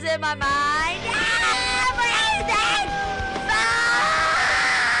 I'm losing my mind. Everything's fine.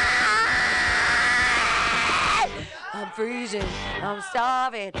 I'm freezing, I'm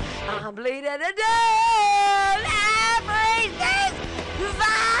starving, I'm bleeding to death. Everything's fine.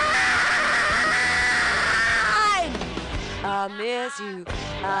 I miss you,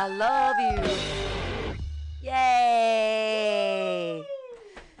 I love you. Yay!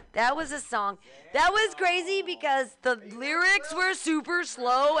 That was a song. That was crazy because the lyrics were super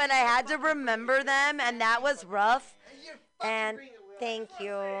slow and I had to remember them, and that was rough. And thank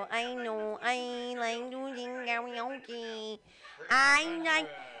you. I know I like doing karaoke.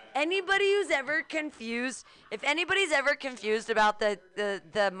 Anybody who's ever confused, if anybody's ever confused about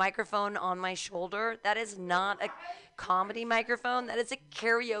the microphone on my shoulder, that is not a comedy microphone. That is a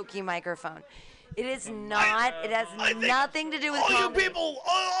karaoke microphone. It is not. It has nothing to do with comedy.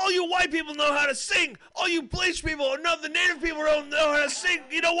 All you white people know how to sing. All you bleached people, the native people don't know how to sing.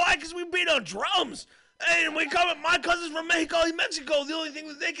 You know why? Because we beat on drums. And we come. My cousins from Mexico. The only thing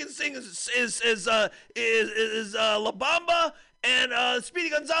that they can sing is La Bamba and Speedy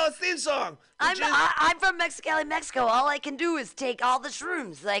Gonzalez theme song. I'm from Mexicali, Mexico. All I can do is take all the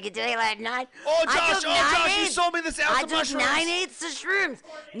shrooms. Like it today, like nine. Oh, Josh, you sold me this ounce of mushrooms. I took 9/8 of shrooms.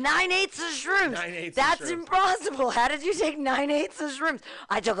 9/8 of shrooms. That's impossible. How did you take 9/8 of shrooms?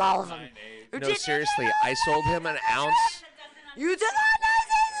 I took all of them. No, seriously, I sold him an ounce. You took all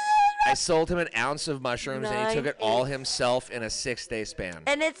 9/8. I sold him an ounce of mushrooms, and he took it all himself in a 6-day span.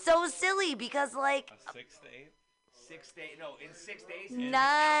 And it's so silly because, like. A 6 day? 6 days? No, in 6 days?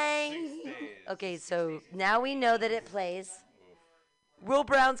 9. Okay, so now we know that it plays. Will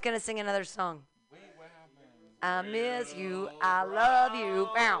Brown's gonna sing another song. I miss you, I love you.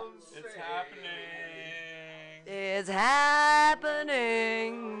 Bow. It's happening. It's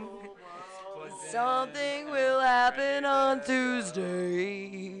happening. Something will happen on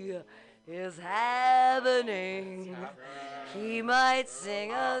Tuesday. It's happening. He might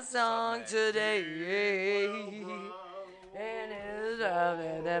sing a song today. And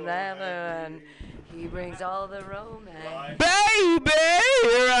he brings all the romance. Baby,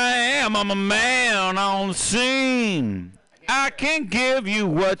 here I am. I'm a man on the scene. I can give you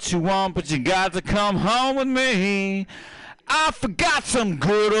what you want, but you got to come home with me. I forgot some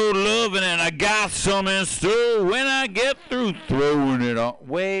good old loving and I got some in store when I get through throwing it on.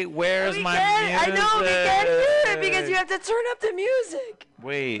 Wait, where's my music? I know, we can't hear it because you have to turn up the music.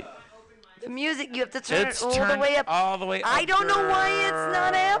 Wait. The music, you have to turn It's it all turned the way up. all the way up. I don't know why it's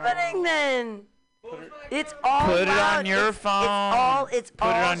not happening then. It's all Put it loud. on your phone. It's Put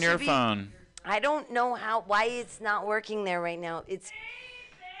all it on your should be- phone. I don't know why it's not working there right now.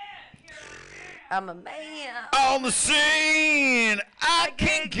 I'm a man. On the scene, I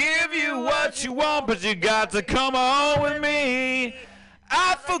can't give you what you want, but you got to come on with me.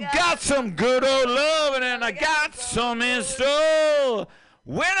 I forgot some good old loving and I got some in store.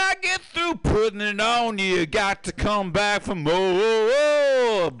 When I get through putting it on, you got to come back for more.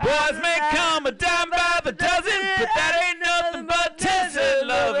 Boys may come a dime by the dozen, but that ain't nothing but tissy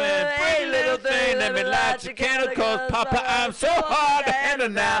loving. Pretty little thing, let me light your candle, cause Papa, I'm so hard to handle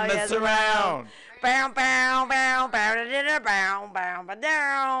now, mess around. Bow, bow, bow, bow, da, da, da, bow, bow, ba,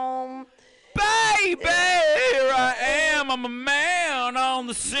 down. Baby, here I am, I'm a man on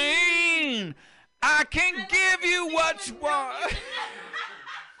the scene. I can give you what you want.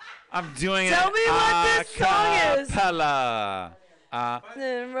 I'm doing it. Tell me what this song is. Acapella.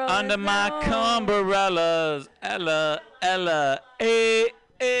 Under my umbrellas, Ella,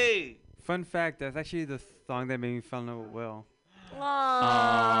 A. Fun fact, that's actually the song that made me fall in love with Will.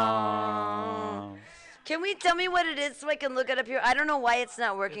 Aww. Can we tell me what it is so I can look it up here? I don't know why it's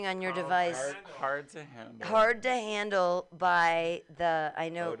not working on your device. Hard to handle. Hard to Handle by I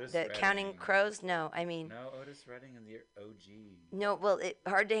know, Otis the Redding. Counting Crows? No, I mean. No, Otis Redding is your OG. No, well,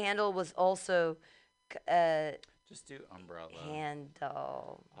 Hard to Handle was also Just do Umbrella.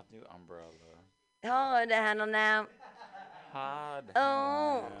 Handle. I'll do Umbrella. Hard to Handle now. Hard.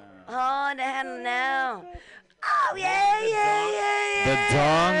 Oh, hard to handle now. Oh, yeah. The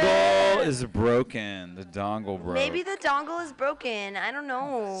dongle is broken. The dongle broke. Maybe the dongle is broken. I don't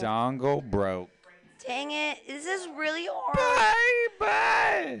know. Dongle broke. Dang it. This is really hard.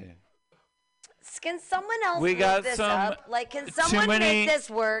 Baby. Can someone else We look got this some- up? Like, can someone many- make this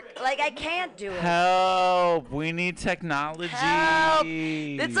work? Like, I can't do it. Help. We need technology. Help.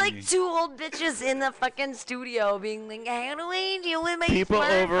 It's like two old bitches in the fucking studio being like, how do we deal with my People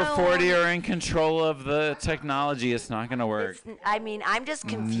over smartphone?" 40 are in control of the technology. It's not going to work. I mean, I'm just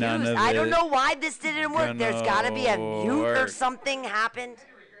confused. None of I don't it know why this didn't work. There's got to be a gonna mute or work. something happened.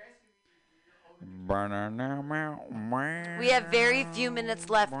 We have very few minutes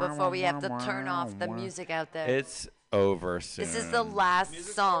left before we have to turn off the music out there. It's over soon. This is the last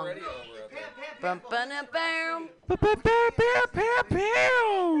song. Bum, ba, na, bam.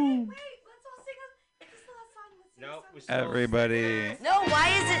 Everybody. No, why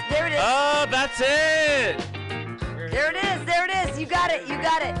is it? There it is. Oh, that's it. There it is. There it is. You got it. You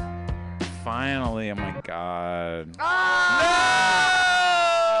got it. Finally. Oh, my God. Oh!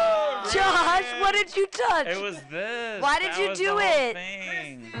 Josh, what did you touch? It was this. Why did That you was do the whole it?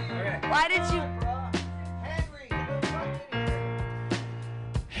 thing. Why did you?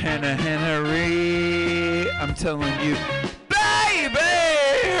 Henry, I'm telling you, baby,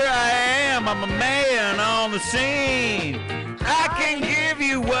 here I am. I'm a man on the scene. I can give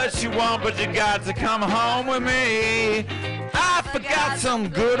you what you want, but you got to come home with me. I forgot some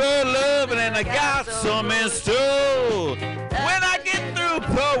good old loving and I got some in store. When I get through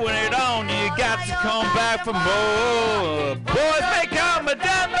pouring it on, you got to come back for more. Boys may come a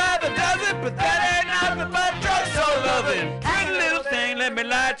dime by the dozen, but that ain't nothing but drugstore loving. Pretty little thing, let me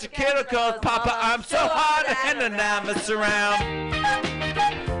light your candle, cause Papa, I'm so hard to handle now, mess around.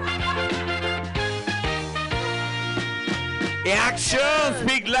 Actions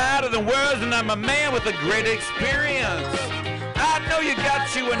speak louder than words, and I'm a man with a great experience. I know you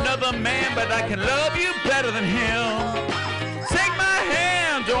got you another man, but I can love you better than him. Take my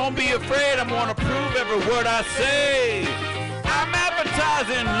hand, don't be afraid, I'm gonna prove every word I say. I'm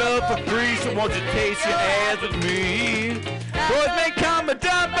advertising love for free, so won't you taste your ass with me? Boys may come a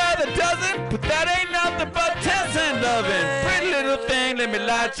dime by the dozen, but that ain't nothing but 10-cent loving. Pretty little thing, let me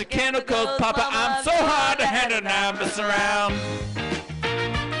light your candle, cause Papa, I'm so hard to handle now, mess around.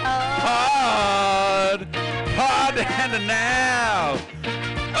 Hard to handle now.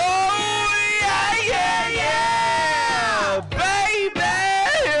 Oh, yeah, baby,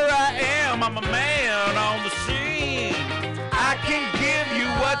 here I am, I'm a man on the scene. I can give you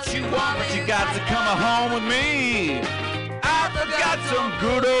what you want, but you got to come home with me. I forgot some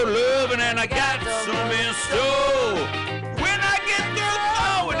good old loving and I got some in store. When I get through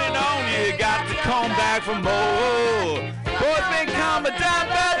throwing it on you, got to come back for more. Boys may come a dime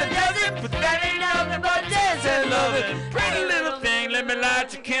by the dozen, but that ain't nothing but dancing loving. Pretty little thing, let let me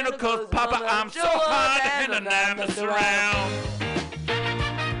light your candle, cause Papa, I'm so hard to handle now, mess around.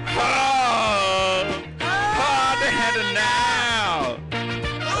 Hard to handle now.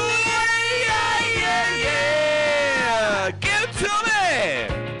 Oh, yeah. Give it to me.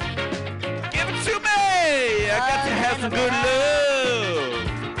 Give it to me. I got to have some good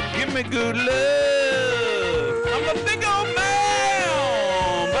love. Give me good love. I'm a big old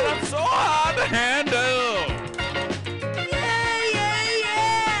man, but I'm so hard to handle.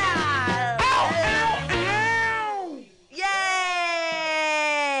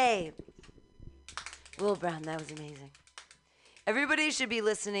 Will Brown, that was amazing. Everybody should be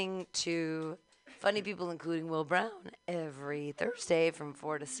listening to Funny People, including Will Brown, every Thursday from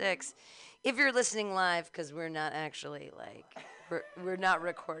 4 to 6. If you're listening live, because we're not actually we're not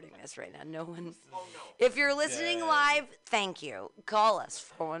recording this right now. No one. If you're listening live, thank you. Call us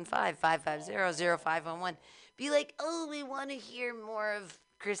 415-550-0511. Be like, oh, we want to hear more of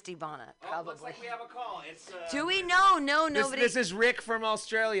Christy Bonnet. Probably. Looks like we have a call. It's Do we? No, nobody. This is Rick from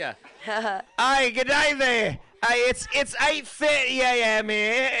Australia. Hi, good day there. Hey, it's 8:30 a.m.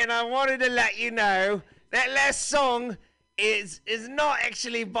 here, and I wanted to let you know that last song is not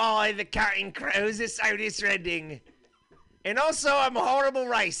actually by the Counting Crows. It's Otis Redding. And also, I'm a horrible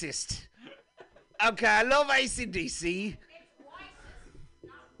racist. Okay, I love AC/DC.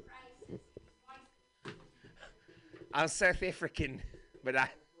 I'm South African, but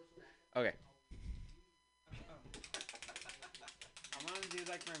okay. I'm gonna do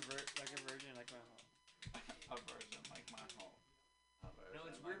like a virgin, like my home. A version like my home. No,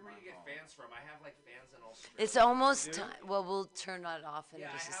 it's weird where you get fans from. I have like fans in Australia. It's almost time. Well, we'll turn it off in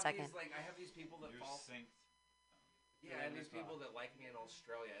just a second. I have these people that fall. Yeah, and these people that like me in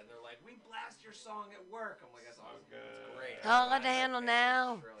Australia, and they're like, "We blast your song at work." I'm like, "That's awesome. It's great." Hard to handle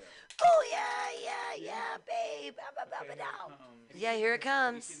now. Oh yeah, babe. Yeah, here it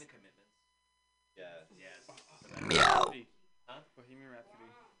comes. Have you seen The Commitments? Yes. Meow. Huh? Bohemian Rhapsody.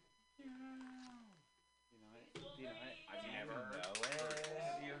 You know it? I've never heard it.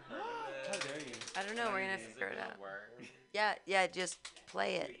 Have you heard of it? How dare you? I don't know. We're gonna figure it out. Yeah. Just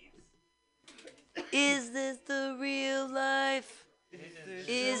play it. Is this the real life?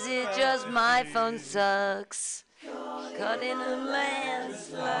 Is it just my phone sucks? Caught in a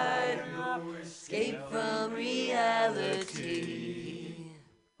landslide, escape from reality.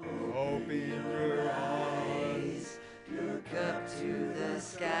 Open your eyes, Look up to the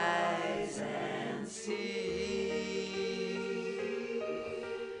skies and see.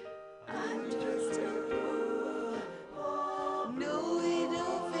 I'm just a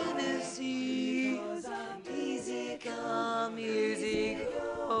no fantasy. Easy come, easy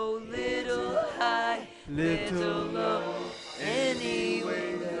go, little high, little low.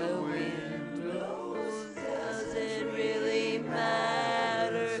 Anyway the wind blows doesn't really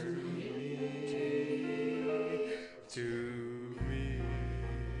matter to me.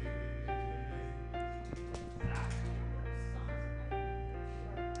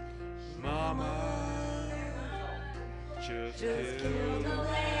 Mama, just kill the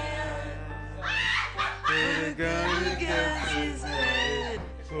lamb. Put a gun against his head.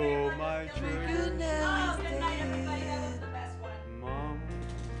 Pull my trigger. Mom,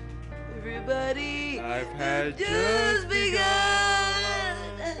 everybody. I've had just begun,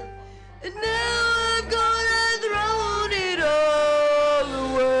 and now I've gone and thrown it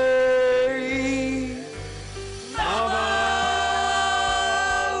all away. Mama,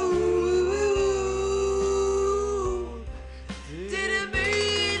 didn't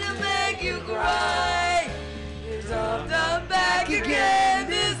mean to make you cry. It's all done back again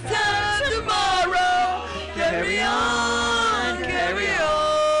this time tomorrow. Carry on, carry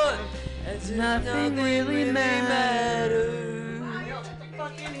on. It's nothing really matters.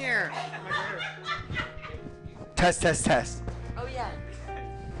 Fuck in here. Test. Oh yeah.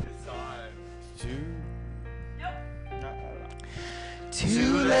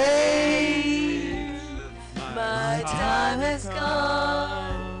 Too late. My time has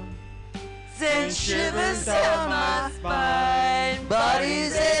gone. Send shivers down my spine.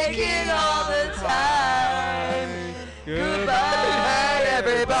 Body's aching all the time. Goodbye,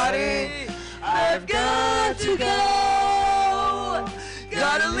 everybody. I've got to go.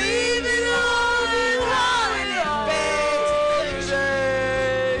 Gotta leave it all in holiday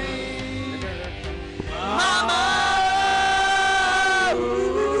pictures. Mama,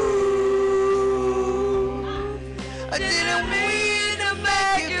 I didn't mean to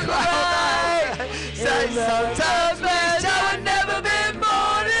make you cry. Sometimes wish I would never been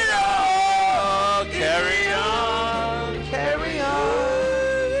born at all. Carry on, carry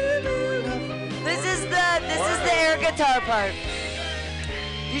on. This is the air guitar part.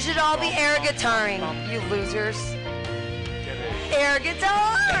 You should all be air guitaring, you losers. Air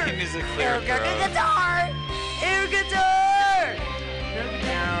guitar! Air guitar! Air guitar!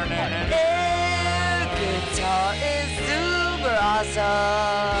 Air guitar is super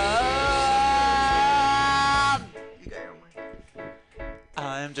awesome!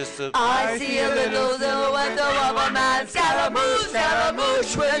 I'm just a... I see a little silhouette of a man, Scaramouche,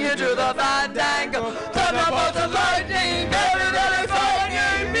 Scaramouche, when you do the fandango. Thunderbolt and lightning, very, very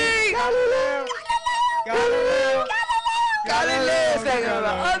frightening me. Galileo, Galileo, Galileo, Galileo,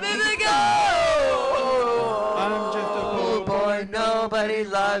 I'm in the go. I'm just a poor boy, nobody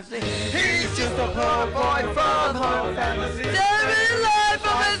loves me. He's just a poor boy from home fantasy. Every life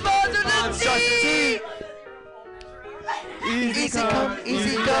of his modernity. Easy come,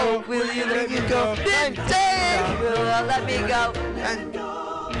 easy go, will you let me go? Then take, will you let me go? And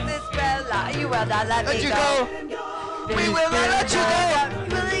this fella, you will not let me go. We will not let you go.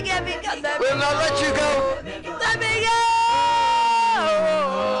 Will you get me go? We'll not let you go. Let me go.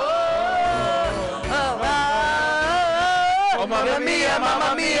 Oh, mamma mia,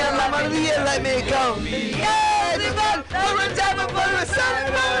 mamma mia, mamma mia, let me go. Yeah, it's fun for a time for a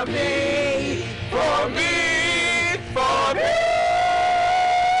son for me, for me. For me.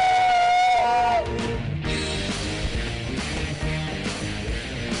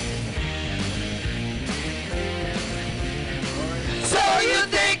 So you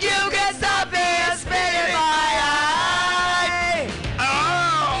think you can stop me and spit in my eye?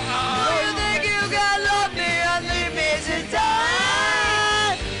 Oh, so you think you can love me and leave me to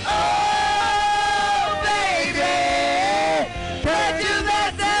die? Oh, baby, can't you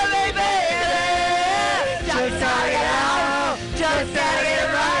that silly baby? Just gotta get out, just gotta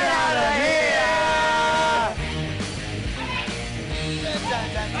get right out of here.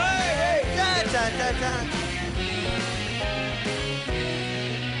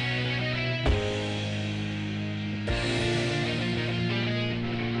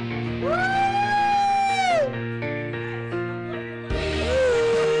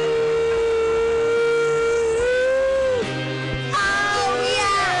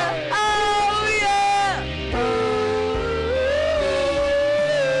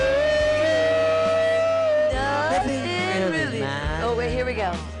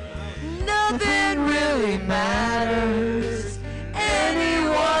 Nothing really matters.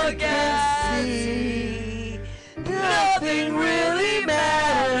 Anyone can see. Nothing really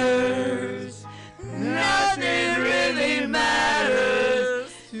matters. Nothing really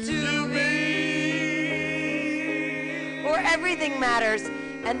matters to me. Or everything matters,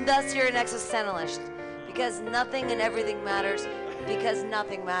 and thus you're an existentialist. Because nothing and everything matters. Because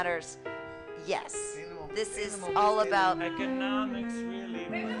nothing matters. Yes. This is all about economics really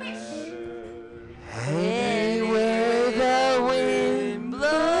matters. Hey, where the wind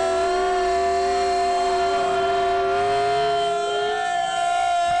blows.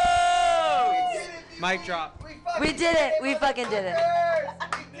 Mic drop. We did it. We fucking did it.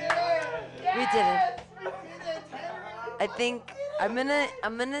 We did it. I think I'm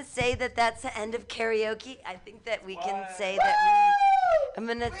gonna say that that's the end of karaoke. I think that we can say that I'm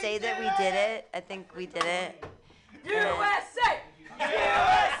gonna say that we did it. I think we did it. USA!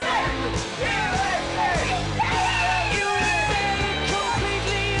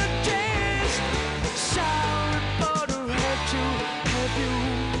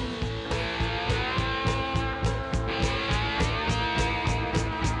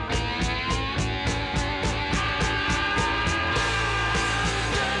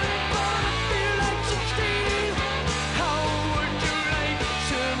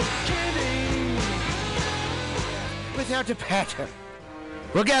 Without a patter.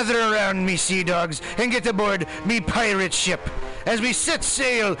 We'll gather around me sea dogs and get aboard me pirate ship as we set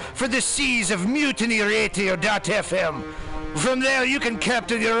sail for the seas of MutinyRadio.fm. From there you can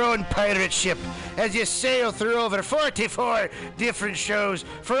captain your own pirate ship as you sail through over 44 different shows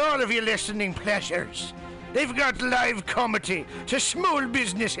for all of your listening pleasures. They've got live comedy to small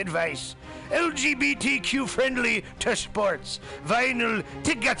business advice, LGBTQ friendly to sports, vinyl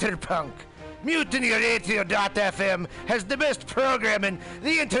to gutter punk. MutinyRadio.fm has the best programming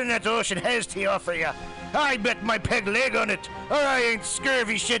the internet ocean has to offer you. I bet my peg leg on it, or I ain't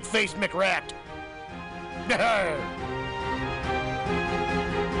scurvy shit-faced McRat.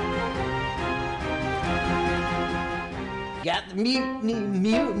 Got the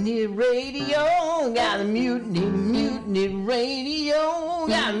mutiny radio. Got the mutiny radio.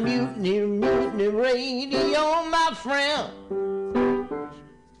 Got mutiny radio, my friend.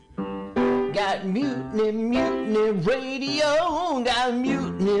 Got mutiny radio. Got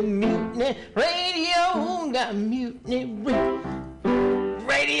mutiny radio. Got mutiny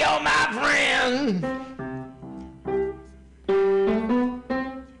radio. radio, my friend.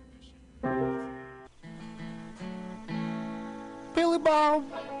 Billy Bob,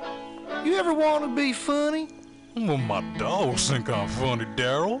 you ever want to be funny? Well, my dogs think I'm funny,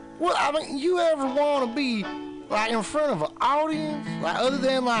 Daryl. Well, I mean, you ever want to be, like, in front of an audience? Like, other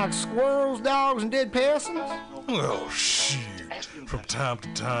than, like, squirrels, dogs, and dead peasants? Oh, shit. From time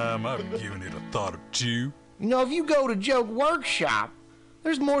to time, I've given it a thought or two. You know, if you go to Joke Workshop,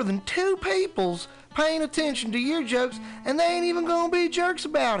 there's more than 2 peoples paying attention to your jokes, and they ain't even gonna be jerks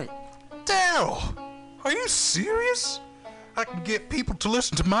about it. Daryl, are you serious? I can get people to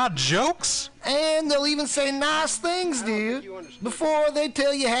listen to my jokes? And they'll even say nice things, dude, before they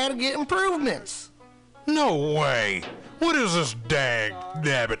tell you how to get improvements. No way. What is this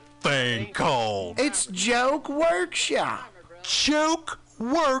dag-nabbit thing called? It's Joke Workshop. Joke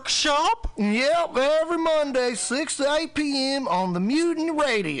Workshop? Yep, every Monday, 6 to 8 p.m. on the Mutiny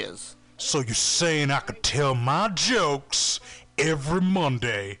Radios. So you're saying I could tell my jokes every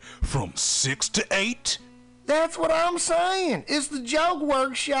Monday from 6 to 8? That's what I'm saying. It's the Joke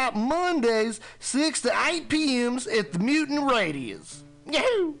Workshop Mondays, 6 to 8 p.m.s at the Mutiny Radios.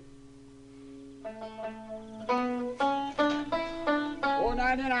 Yahoo!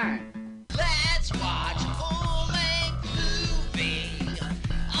 $4.99. Let's watch a full-length movie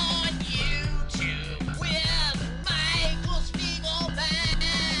on YouTube with Michael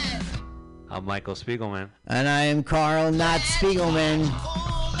Spiegelman. I'm Michael Spiegelman. And I am Carl, not Spiegelman.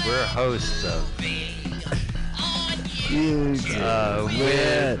 We're hosts of YouTube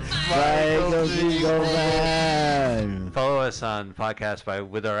with Michael Spiegelman. Follow us on podcast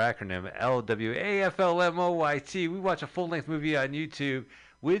with our acronym LWAFLMOYT. We watch a full-length movie on YouTube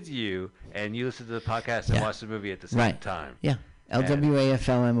with you, and you listen to the podcast and watch the movie at the same time. Yeah.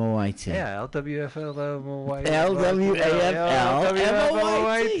 LWAFLMOYT. Yeah, LWFLMOYT.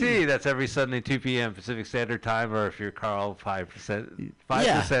 LWAFLMOYT. That's every Sunday, 2 p.m. Pacific Standard Time, or if you're Carl, 5%.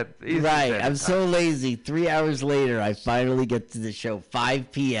 Yeah, Eastern right. Standard I'm Time. so lazy. 3 hours later, I finally get to the show,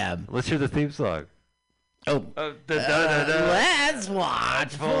 5 p.m. Let's hear the theme song. Let's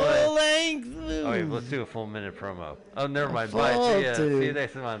watch full-length movie. Oh, wait, let's do a full minute promo. Oh, never mind. Full Bye. See to- you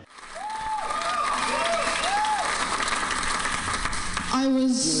next month. I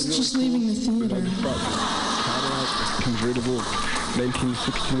was just leaving the theater. Convertible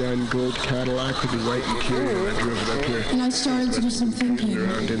 1969 gold Cadillac with the white interior. I drove it up here. And I started to do some thinking.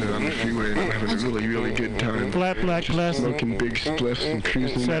 Around in it on the freeway, and having a really, really good time. Flat black plastic. Smoking big spliffs and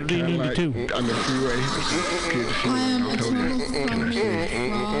cruising that Saturday Cadillac 92. on the freeway. Good I feeling, am I'll a tell you. total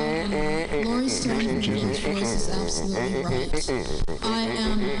phony fraud. Laurie Stone's voice is absolutely right. I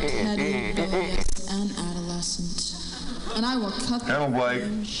am petty, rebellious, and adolescent. And I will cut the Blake.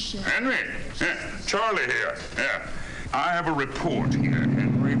 Henry, Charlie here. Yeah, I have a report here,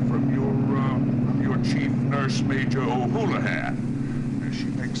 Henry, from your chief nurse, Major O'Houlihan. She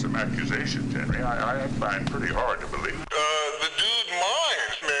makes some accusations, Henry. I find pretty hard to believe. The dude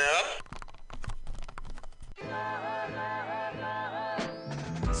minds,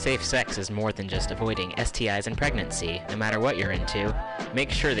 man. Safe sex is more than just avoiding STIs and pregnancy, no matter what you're into.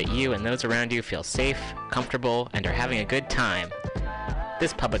 Make sure that you and those around you feel safe, comfortable, and are having a good time.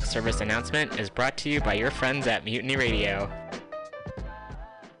 This public service announcement is brought to you by your friends at Mutiny Radio.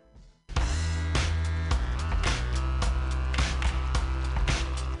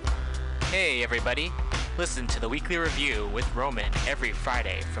 Hey everybody, listen to the Weekly Review with Roman every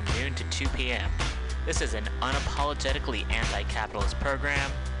Friday from noon to 2 p.m. This is an unapologetically anti-capitalist program.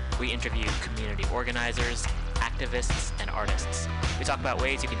 We interview community organizers, activists, and artists. We talk about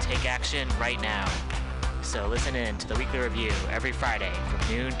ways you can take action right now. So listen in to the Weekly Review every Friday from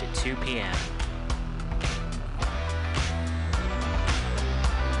noon to 2 p.m.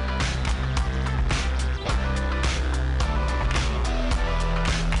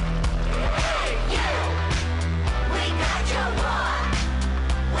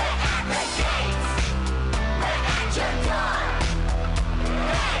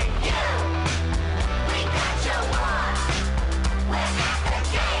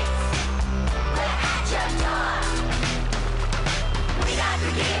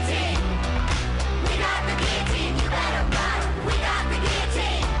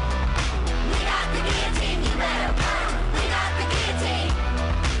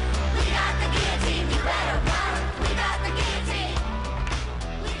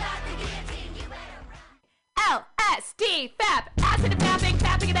 LSD, FAP, acid and fapping,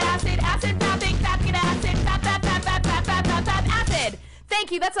 fapping and acid, acid, fapping, fapping and acid, fap, fap, fap, fap, fap, fap, fap, fap, acid.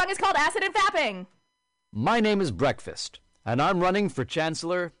 Thank you, that song is called Acid and Fapping. My name is Breakfast, and I'm running for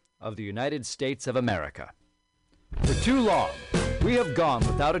Chancellor of the United States of America. For too long, we have gone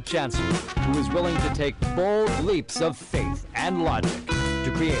without a chancellor who is willing to take bold leaps of faith and logic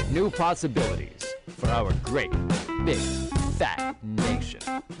to create new possibilities for our great, big, fat nation.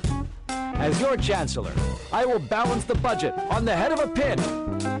 As your chancellor, I will balance the budget on the head of a pin,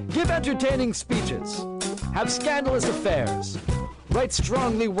 give entertaining speeches, have scandalous affairs, write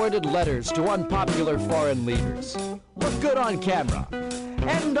strongly worded letters to unpopular foreign leaders, look good on camera,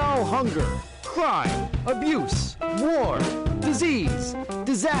 end all hunger, crime, abuse, war, disease,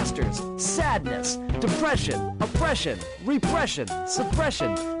 disasters, sadness, depression, oppression, repression,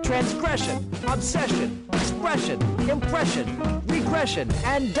 suppression, transgression, obsession, expression, impression, regression,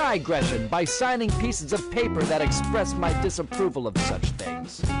 and digression by signing pieces of paper that express my disapproval of such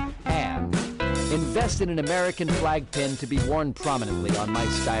things. And invest in an American flag pin to be worn prominently on my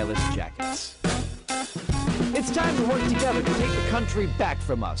stylish jackets. It's time to work together to take the country back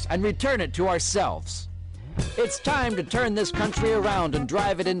from us and return it to ourselves. It's time to turn this country around and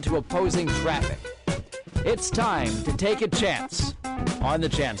drive it into opposing traffic. It's time to take a chance on the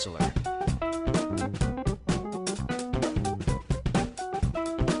Chancellor.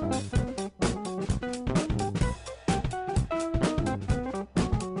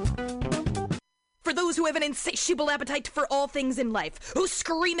 For those who have an insatiable appetite for all things in life, who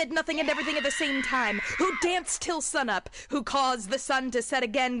scream at nothing and everything at the same time, who dance till sunup, who cause the sun to set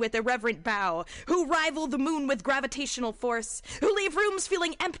again with irreverent bow, who rival the moon with gravitational force, who leave rooms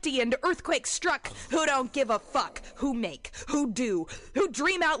feeling empty and earthquake struck, who don't give a fuck, who make, who do, who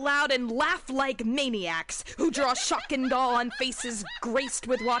dream out loud and laugh like maniacs, who draw shock and awe on faces graced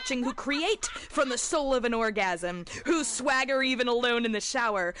with watching, who create from the soul of an orgasm, who swagger even alone in the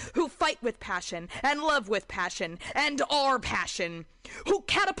shower, who fight with passion, and love with passion, and are passion, who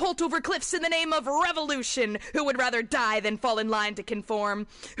catapult over cliffs in the name of revolution, who would rather die than fall in line to conform,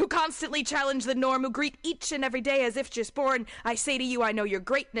 who constantly challenge the norm, who greet each and every day as if just born. I say to you, I know your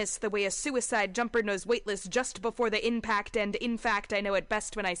greatness, the way a suicide jumper knows weightless just before the impact, and in fact, I know it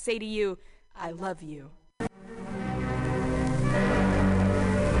best when I say to you, I love you.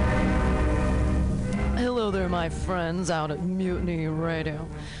 Hello there, my friends out at Mutiny Radio.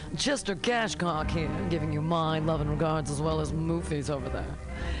 Chester Cashcock here, giving you my love and regards as well as Moofy's over there.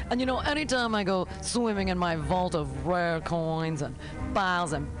 And you know, anytime I go swimming in my vault of rare coins and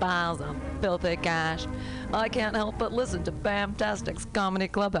piles of filthy cash, I can't help but listen to Bamtastic's Comedy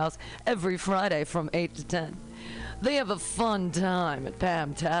Clubhouse every Friday from 8 to 10. They have a fun time at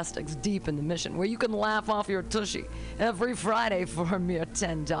Pamtastic's Deep in the Mission, where you can laugh off your tushy every Friday for a mere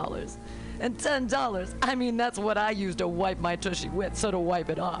 $10. And $10, I mean, that's what I use to wipe my tushy with, so to wipe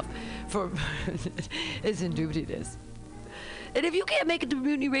it off for it's indubitious. And if you can't make it to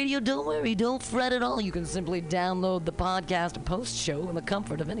Mutiny Radio, don't worry, don't fret at all. You can simply download the podcast and post-show in the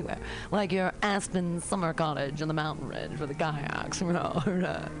comfort of anywhere, like your Aspen summer cottage on the mountain ridge with the kayaks.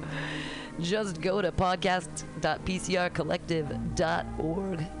 Just go to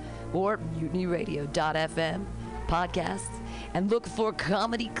podcast.pcrcollective.org or mutinyradio.fm podcasts and look for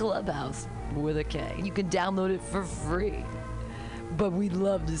Comedy Clubhouse with a K. You can download it for free. But we'd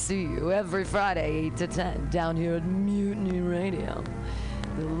love to see you every Friday, 8 to 10, down here at Mutiny Radio.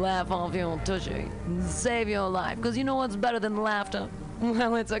 To laugh off your tushy and save your life. Because you know what's better than laughter?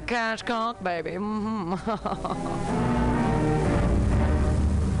 Well, it's a cash cock, baby.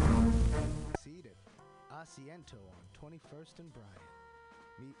 Seat at Asiento on 21st and Bryant.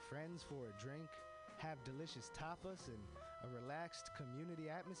 Meet friends for a drink, have delicious tapas, and a relaxed community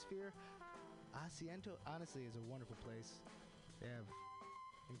atmosphere. Asiento honestly is a wonderful place. They have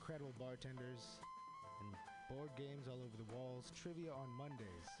incredible bartenders and board games all over the walls, trivia on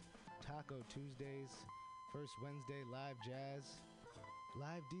Mondays, Taco Tuesdays, First Wednesday live jazz,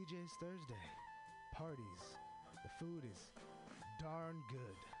 live DJs Thursday, parties. The food is darn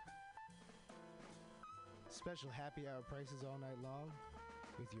good. Special happy hour prices all night long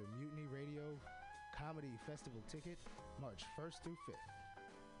with your Mutiny Radio Comedy Festival ticket, March 1st through 5th.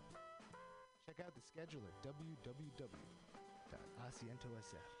 Check out the schedule at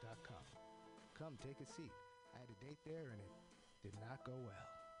www.asientosf.com. Come take a seat. I had a date there and it did not go well.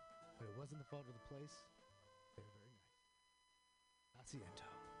 But it wasn't the fault of the place. They were very nice. Asiento.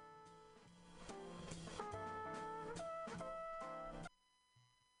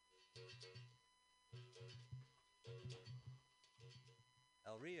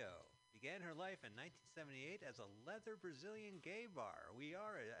 El Rio began her life in 1978 as a leather Brazilian gay bar. We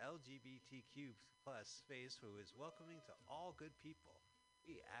are an LGBTQ plus space who is welcoming to all good people.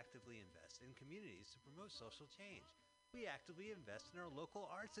 We actively invest in communities to promote social change. We actively invest in our local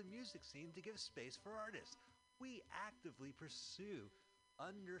arts and music scene to give space for artists. We actively pursue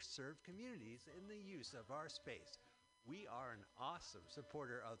underserved communities in the use of our space. We are an awesome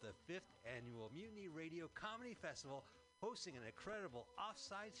supporter of the 5th Annual Mutiny Radio Comedy Festival, hosting an incredible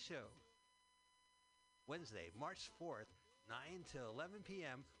off-site show. Wednesday, March 4th, 9 to 11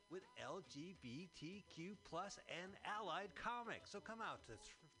 p.m. with LGBTQ plus and allied comics. So come out to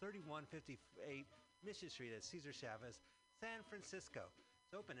 3158 Mission Street at Cesar Chavez, San Francisco.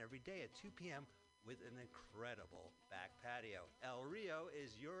 It's open every day at 2 p.m. with an incredible back patio. El Rio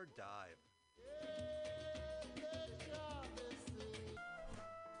is your dive.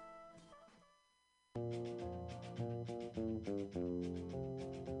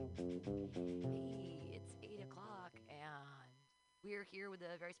 Hey, it's 8 o'clock, and we're here with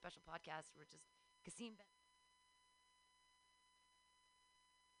a very special podcast. We're just Kasim.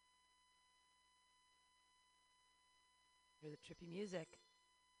 Hear the trippy music.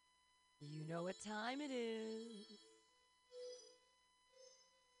 You know what time it is.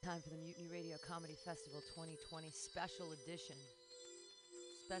 Time for the Mutiny Radio Comedy Festival 2020 Special Edition.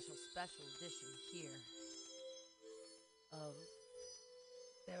 Special edition here of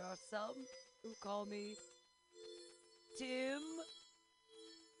There Are Some Who Call Me Tim.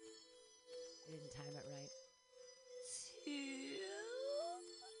 I didn't time it right. Tim.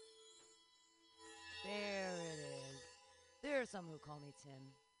 There it is. There are some who call me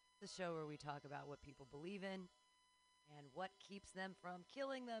Tim. The show where we talk about what people believe in and what keeps them from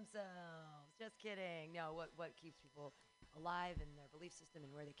killing themselves. Just kidding. No, what keeps people alive and their belief system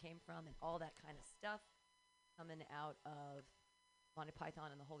and where they came from and all that kind of stuff. Coming out of Monty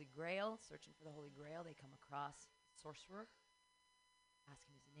Python and the Holy Grail, searching for the Holy Grail, they come across a sorcerer,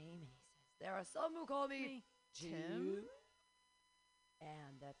 asking his name, and he says, "There are some who call me Tim."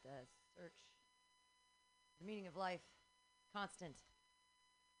 And that the search, the meaning of life, constant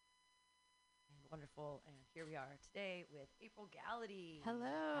and wonderful. And here we are today with April Gallaty. Hello.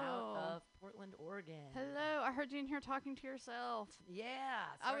 Out of Portland, Oregon. Hello. I heard you in here talking to yourself.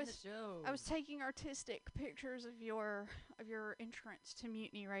 Yeah, starting the show. I was taking artistic pictures of your entrance to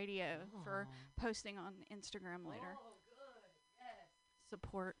Mutiny Radio for posting on Instagram later. Oh, good. Yes.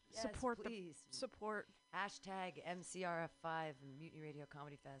 Support. Yes, Support. please. Support. Hashtag MCRF5 Mutiny Radio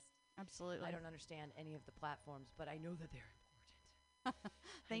Comedy Fest. Absolutely. I don't understand any of the platforms, but I know that they're important.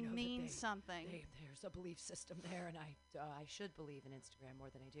 They mean something. There's a belief system there, and I should believe in Instagram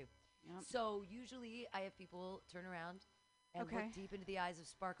more than I do. Yep. So usually I have people turn around and look deep into the eyes of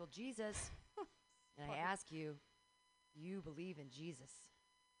Sparkle Jesus, and I ask you, do you believe in Jesus?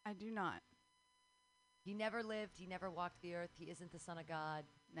 I do not. He never lived. He never walked the earth. He isn't the Son of God.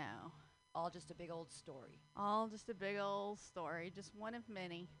 No. All just a big old story. All just a big old story. Just one of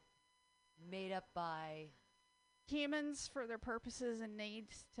many. Made up by humans for their purposes and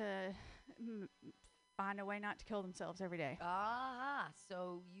needs to find a way not to kill themselves every day. Aha.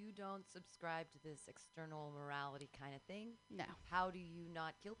 So you don't subscribe to this external morality kind of thing? No. How do you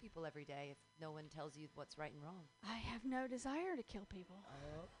not kill people every day if no one tells you what's right and wrong? I have no desire to kill people.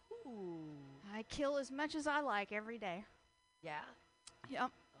 Ooh. I kill as much as I like every day. Yeah?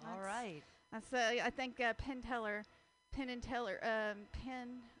 Yep. All right. That's I think Penn and Teller.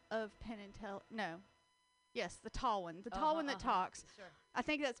 No. Yes, the tall one. The tall one that talks. Sure. I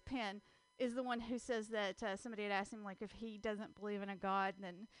think that's Penn, is the one who says that somebody had asked him, like, if he doesn't believe in a God,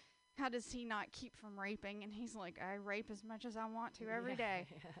 then how does he not keep from raping? And he's like, I rape as much as I want to every day.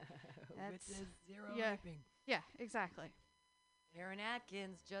 Which is zero yeah. raping. Yeah, exactly. Aaron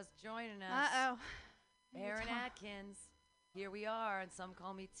Atkins just joining us. Uh-oh. Aaron Atkins. Here we are, and some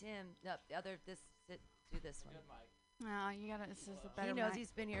call me Tim. No, the other, do this one. No, you gotta, this is the better He knows mic.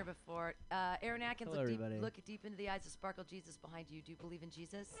 he's been here before. Aaron Atkins, Hello, everybody. look deep into the eyes of Sparkle Jesus behind you. Do you believe in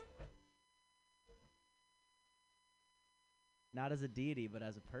Jesus? Not as a deity, but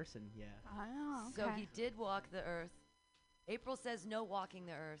as a person, yeah. Oh, okay. So he did walk the earth. April says no walking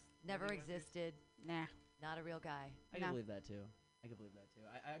the earth. Never existed. Nah. Not a real guy. I can believe that too. I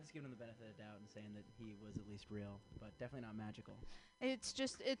just give him the benefit of the doubt and saying that he was at least real, but definitely not magical. It's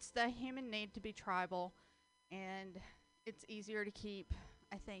the human need to be tribal, and it's easier to keep,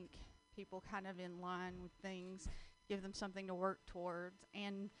 I think, people kind of in line with things, give them something to work towards,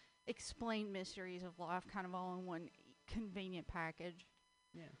 and explain mysteries of life kind of all in one convenient package.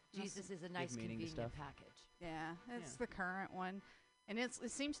 Yeah. Jesus is a nice convenient package. Yeah, it's the current one, and it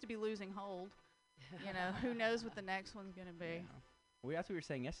seems to be losing hold. You know, who knows what the next one's going to be. Yeah. Well, that's what we were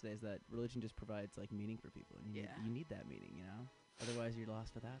saying yesterday, is that religion just provides, like, meaning for people, and you need that meaning, you know? Otherwise, you're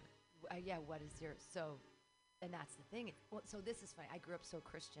lost without it. Yeah, what is your... So, and that's the thing. So this is funny. I grew up so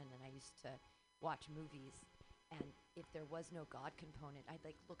Christian, and I used to watch movies, And if there was no God component, I'd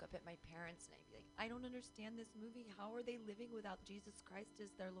like look up at my parents and I'd be like, I don't understand this movie. How are they living without Jesus Christ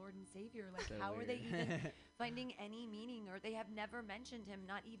as their Lord and Savior? Like, So how are they weird. even finding any meaning? Or they have never mentioned him,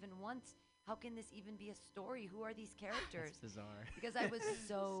 not even once. How can this even be a story? Who are these characters? That's bizarre. Because I was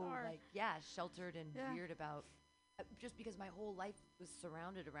so Bizarre. like, sheltered and weird about. Just because my whole life was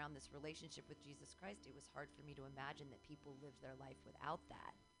surrounded around this relationship with Jesus Christ, it was hard for me to imagine that people lived their life without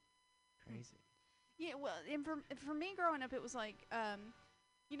that. Crazy. Yeah, well, and for me growing up, it was like,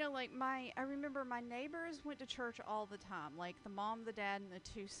 like I remember my neighbors went to church all the time. Like the mom, the dad, and the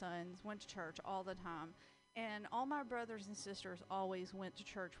two sons went to church all the time. And all my brothers and sisters always went to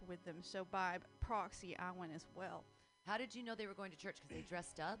church with them. So by proxy, I went as well. How did you know they were going to church? Because they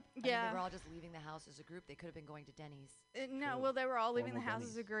dressed up? I mean, Yeah. they were all just leaving the house as a group. They could have been going to Denny's. No, well, they were all leaving the Formal house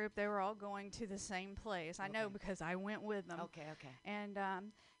as a group. They were all going to the same place. I know because I went with them. Okay. And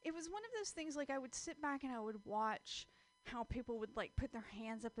it was one of those things, like I would sit back and I would watch how people would like put their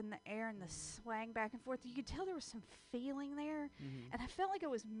hands up in the air and the swang back and forth. You could tell there was some feeling there. And I felt like I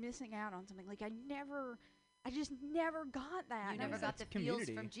was missing out on something. Like I just never got that. You And I never was got like, the feels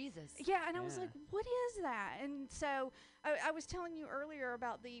from Jesus. Yeah, and I was like, what is that? And so I was telling you earlier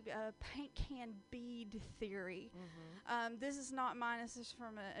about the paint can bead theory. This is not mine. This is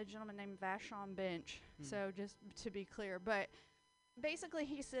from a gentleman named Vashon Bench. So just to be clear. But basically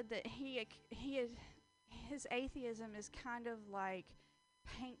he said that his atheism is kind of like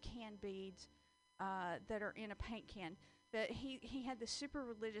paint can beads that are in a paint can. But he had the super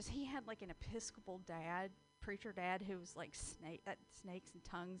religious, he had like an Episcopal preacher dad who was like snakes and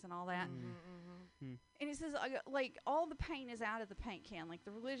tongues and all that. And he says like all the paint is out of the paint can, like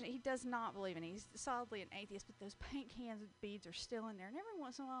the religion he does not believe in. He's solidly an atheist, but those paint cans beads are still in there. And every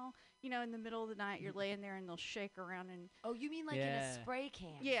once in a while, in the middle of the night, you're laying there and they'll shake around and. Oh, you mean like in a spray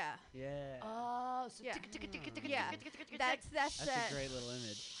can? Yeah. Yeah. Oh, so Yeah. That's That's a great little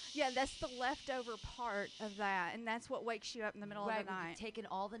image. Yeah, that's the leftover part of that, and that's what wakes you up in the middle of the night. You've taken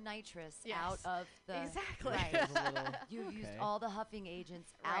all the nitrous Yes. out of the. Exactly. Right. You've used all the huffing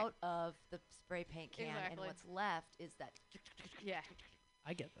agents out of the spray paint can, and Exactly. what's left is that. Yeah.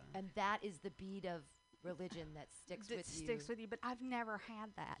 I get that. And that is the bead of religion that sticks with you. Sticks with you, but I've never had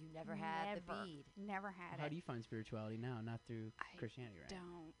that. You never had the bead. Never had How it. do you find spirituality now? Not through Christianity, right?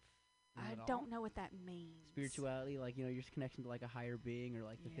 Not I at all? don't know what that means. Spirituality, like your connection to like a higher being or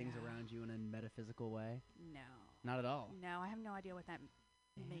like the things around you in a metaphysical way. No. Not at all. No, I have no idea what that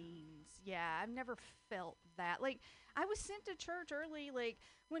means. Yeah, I've never felt that. Like, I was sent to church early, like,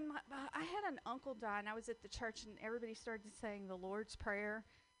 when I had an uncle die, and I was at the church, and everybody started saying the Lord's Prayer,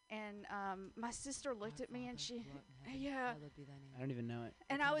 and my sister looked at me, and she, I don't even know it.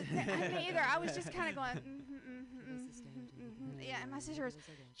 and I was, me either, I was just kind of going, yeah, and my sister was,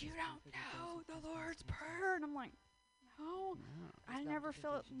 you don't know the Lord's Prayer, and I'm like, no, I never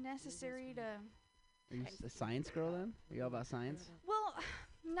felt necessary to. Are you a science girl then? Are you all about science? Well,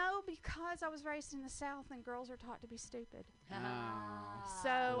 no, because I was raised in the South and girls are taught to be stupid.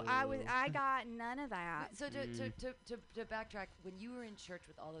 So I got none of that. So to backtrack, when you were in church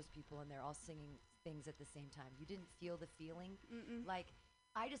with all those people and they're all singing things at the same time, you didn't feel the feeling? Mm-mm. Like,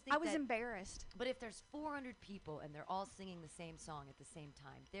 I just think I was that embarrassed. But if there's 400 people and they're all singing the same song at the same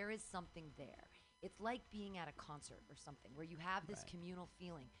time, there is something there. It's like being at a concert or something where you have this communal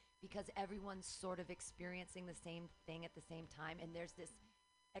feeling because everyone's sort of experiencing the same thing at the same time, and there's this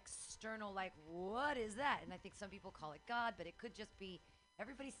external, like, what is that? And I think some people call it God, but it could just be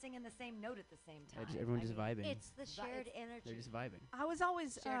everybody's singing the same note at the same time. Everyone just vibing. It's the shared energy. They're just vibing. I was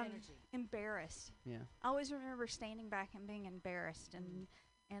always Shared energy. embarrassed. Yeah. I always remember standing back and being embarrassed and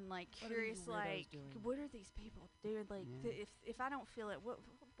like What are you curious, weirdos like, doing? what are these people doing? Like, if I don't feel it, what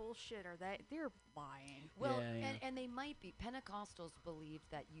bullshit are they? They're lying. Well, and they might be. Pentecostals believe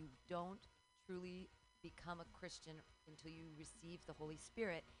that you don't truly become a Christian until you receive the Holy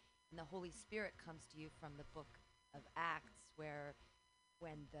Spirit, and the Holy Spirit comes to you from the book of Acts, where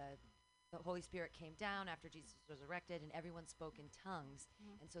when the Holy Spirit came down after Jesus was resurrected and everyone spoke in tongues.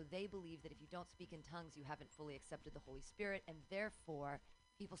 And so they believe that if you don't speak in tongues, you haven't fully accepted the Holy Spirit, and therefore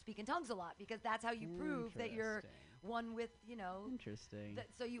people speak in tongues a lot because that's how you prove that you're one with, Interesting.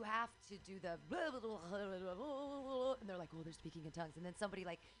 So you have to do the and they're like, oh, they're speaking in tongues. And then somebody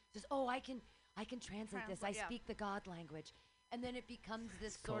like says, oh, I can translate this. I speak the God language. And then it becomes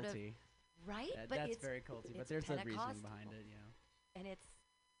this sort of, right? But that's very culty, but there's a reasoning behind it, And it's,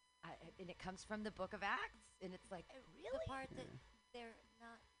 and it comes from the book of Acts. And it's like, The part that they're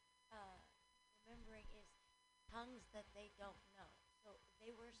not remembering is tongues that they don't know. So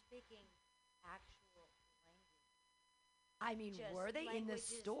they were speaking actual language. I mean, Just were they in the languages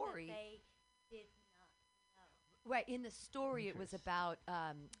that story? they did not know. Right, in the story, it was about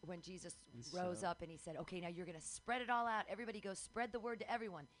when Jesus rose up and he said, okay, now you're going to spread it all out. Everybody go spread the word to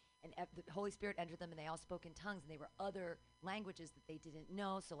everyone. And the Holy Spirit entered them, and they all spoke in tongues, and they were other languages that they didn't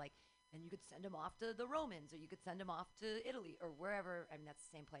know. So, like, and you could send them off to the Romans, or you could send them off to Italy, or wherever. I mean, that's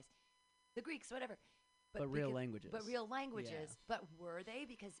the same place. The Greeks, whatever. But real languages. But real languages. Yeah. But were they?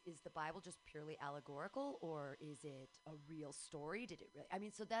 Because is the Bible just purely allegorical, or is it a real story? Did it really? I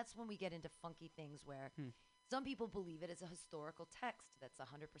mean, so that's when we get into funky things where some people believe it as a historical text that's 100%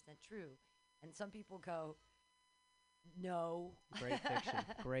 true, and some people go, no. Great fiction.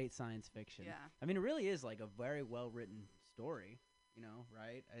 Great science fiction. Yeah. I mean, it really is like a very well written story. You know,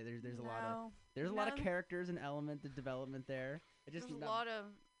 right? There's a lot of characters and element, the development there. It just There's a lot of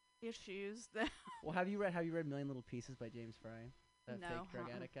issues that. Well, have you read Million Little Pieces by James Fry? That No, fake drug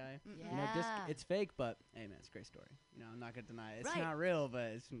addict guy. Yeah. You know, it's fake, but hey, man, it's a great story. You know, I'm not gonna deny it. It's Right. not real,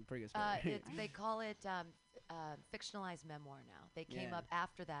 but it's a pretty good story. They call it fictionalized memoir now. They came Yeah. up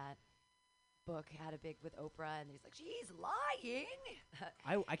after that book had a big with Oprah, and he's like, she's lying.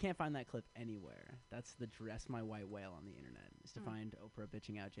 I can't find that clip anywhere. That's my white whale on the internet, is to find Oprah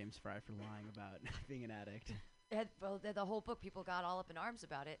bitching out James Fry for lying about being an addict. The whole book, people got all up in arms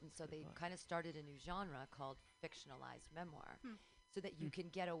about it, and so they kind of started a new genre called fictionalized memoir, so that you can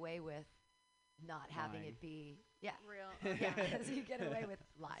get away with not having Lying. it be real. Yeah, so you get away with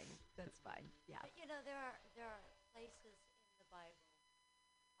lying. That's fine. Yeah. But, you know, there are places in the Bible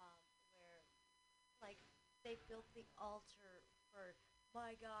where, like, they built the altar for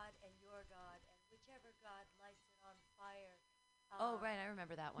my God and your God, and whichever God lights it on fire. Oh, right, I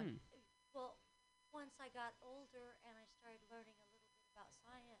remember that one. Well, once I got older and I started learning a little bit about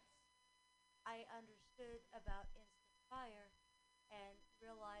science, I understood about instant fire and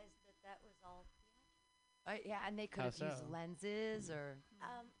realized that was all theatrical. Yeah, and they could have used lenses or.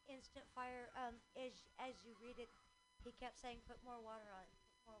 Instant fire. As you read it, he kept saying, "Put more water on it.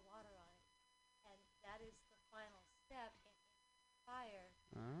 Put more water on it," and that is the final step in instant fire.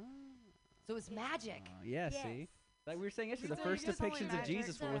 So it's magic. Yeah, Yes. see? Like we were saying yesterday, the So first it's only depictions of magic.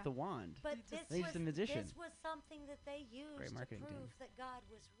 Jesus were with a wand. But He's a magician. This was something that they used Great to marketing team. prove that God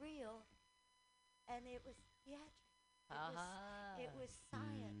was real, and it was theatrical. It was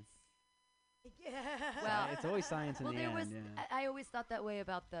science. Well, it's always science in the there end. was. Yeah. I always thought that way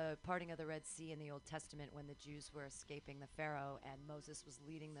about the parting of the Red Sea in the Old Testament when the Jews were escaping the Pharaoh and Moses was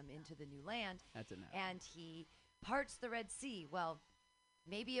leading them into the new land. That's it now. And he parts the Red Sea. Well,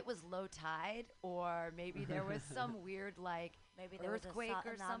 maybe it was low tide, or maybe there was some weird Maybe there was a earthquake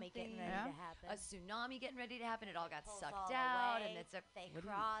or tsunami something. getting ready to happen. A tsunami getting ready to happen. It all got Pulls sucked all out, away, and it's a. they What do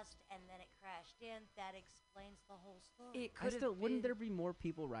you- crossed and then it crashed in. That explains the whole story. Wouldn't there be more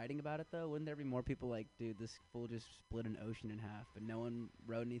people writing about it though? Wouldn't there be more people like, dude, this fool just split an ocean in half, but no one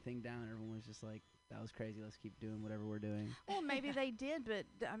wrote anything down. Everyone was just like, that was crazy. Let's keep doing whatever we're doing. Well, maybe they did, but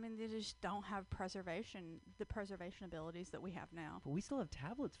I mean, they just don't have the preservation abilities that we have now. But we still have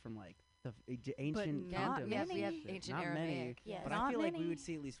tablets from like the ancient not kingdoms. many. We have ancient not Aramaic. many. Yes. But I Not feel like we many. would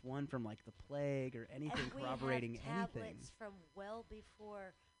see at least one from like the plague or anything And we corroborating have anything. tablets from well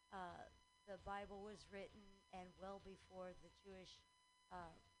before the Bible was written and well before the Jewish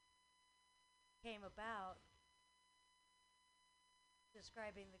came about,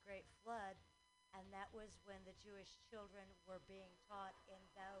 describing the Great Flood, and that was when the Jewish children were being taught in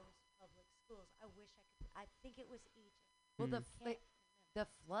those public schools. I wish I could. I think it was Egypt. Well, Can't the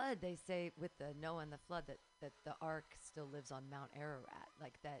flood, they say with the Noah and the flood that the ark still lives on Mount Ararat,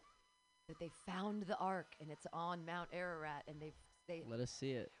 like that they found the ark and it's on Mount Ararat, and they Let us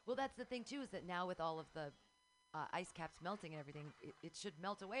see it. Well, that's the thing too, is that now with all of the ice caps melting and everything, it should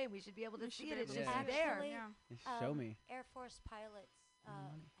melt away and we should be able to see it. It's just there. Actually, Show me. Air Force pilots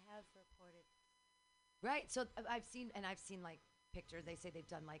have reported. Right. So I've seen like pictures. They say they've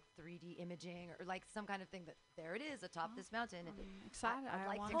done like 3D imaging or like some kind of thing that there it is atop this mountain. And excited. I'd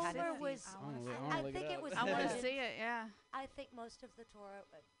like to Homer kind of was. see. I think it was. I want to legend. see it. Yeah. I think most of the Torah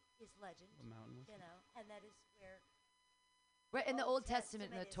is legend. The mountain was. You know, and that is where. Right, in the Old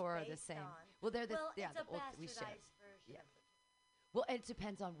Testament and the is Torah are the based same. on. Well, they're the Well, yeah, it's the a old we share. bastardized version. Yeah. Well, and it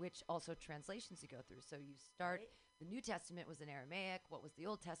depends on which also translations you go through. So you start the New Testament was in Aramaic, what was the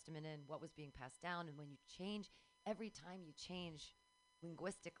Old Testament in, what was being passed down, and when you change, every time you change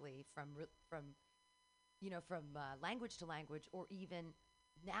linguistically from language to language, or even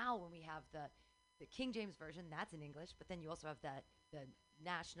now when we have the King James version, that's in English, but then you also have the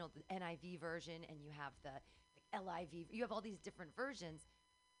national, the NIV version, and you have the LIV. You have all these different versions,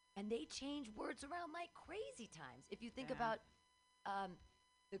 and they change words around like crazy times. If you think about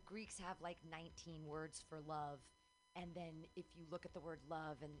the Greeks have like 19 words for love, And then if you look at the word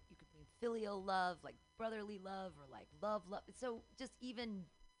love, and you could mean filial love, like brotherly love, or like love. So just even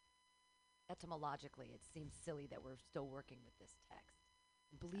etymologically, it seems silly that we're still working with this text,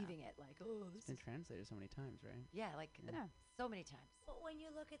 and believing it. Like, oh, It's been translated so many times, right? yeah, like so many times. But when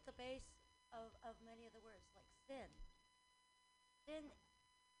you look at the base of many of the words, like sin,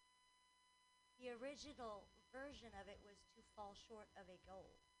 the original version of it was to fall short of a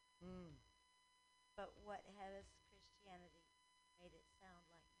goal. Mm. But what has Christianity made it sound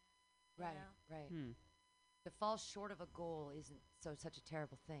like now? Right, You know? right. Hmm. To fall short of a goal isn't such a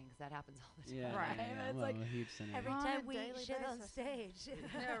terrible thing, because that happens all the time. Yeah, right? yeah, It's well, like a huge sinner. Every On time a we daily shit on basis. stage.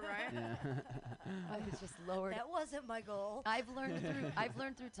 Yeah, right. Yeah. It's just lowered. That wasn't my goal. I've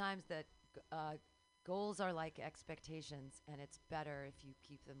learned through times that goals are like expectations, and it's better if you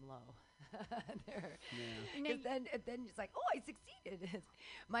keep them low. Because then it's like, oh, I succeeded.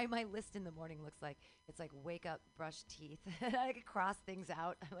 my list in the morning looks like, it's like wake up, brush teeth. I could cross things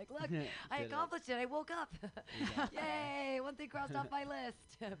out. I'm like, look, I accomplished it. I woke up. Yay! One thing crossed off my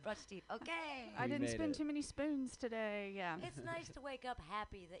list. Brush teeth. Okay. I didn't spend too many spoons today. Yeah. It's nice to wake up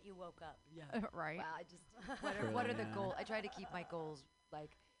happy that you woke up. Yeah. Right. Wow. I just what are the goals? I try to keep my goals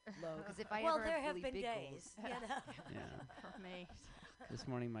like low, because if I well, ever there have have really been big days, goals, you know. Yeah. For me. This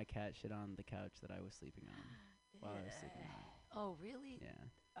morning, my cat shit on the couch that I was sleeping on while I was sleeping on. Oh, really? Yeah.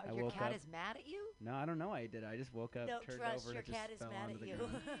 Oh, I your woke cat up. is mad at you? No, I don't know. I did. I just woke up, Don't turned trust over, your and it just cat is fell mad onto at the you.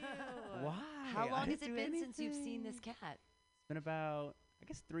 ground. Why? How I long has didn't it do been since you've seen anything. this cat? It's been about, I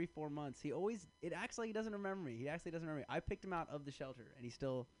guess, 3-4 months. It acts like he doesn't remember me. He actually doesn't remember me. I picked him out of the shelter, and he's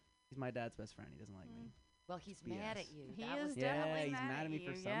my dad's best friend. He doesn't like me. Well, he's mad at you. He That is was definitely he's mad mad at at me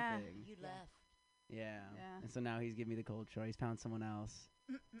you, for yeah. something. You left. Yeah. Yeah. And so now he's giving me the cold shoulder. He's found someone else.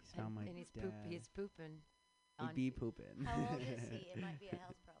 He's found my and he's dad. he's pooping. He on be you. pooping. How old is he? It might be a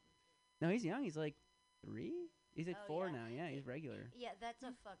health problem. No, he's young. He's like 3. He's like Oh, 4 yeah. now. Yeah, he's regular. Yeah, that's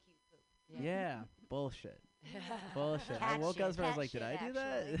a fuck you poop. Yeah. Bullshit. Bullshit. Cat I woke shit. up and I was Cat like, did I shit, do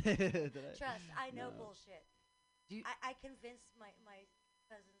that? actually. Did I? Trust, I know No. bullshit. Do you, I convinced my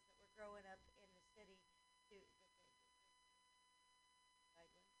cousins that were growing up in the city to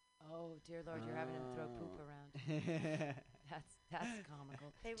oh dear Lord, you're having him throw poop around. That's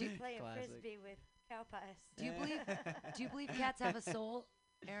comical. They Do were you- playing Classic. frisbee with cow pies. Do you believe cats have a soul?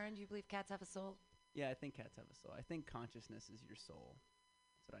 Aaron, do you believe cats have a soul? Yeah, I think cats have a soul. I think consciousness is your soul.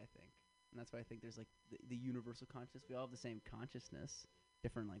 That's what I think. And that's why I think there's like the universal consciousness. We all have the same consciousness,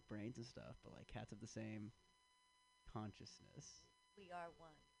 different like brains and stuff, but like cats have the same consciousness. We are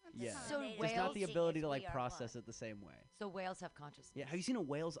one. Yeah. So just not the whales- ability to We like are process one. it the same way. So whales have consciousness. Yeah. Have you seen a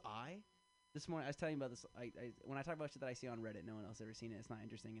whale's eye? This morning, I was telling you about this. When I talk about shit that I see on Reddit, no one else ever seen it. It's not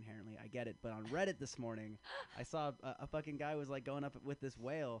interesting inherently. I get it. But on Reddit this morning, I saw a fucking guy was like going up with this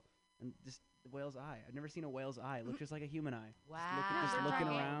whale, and just the whale's eye. I've never seen a whale's eye. It looks just like a human eye. Wow. Just They're looking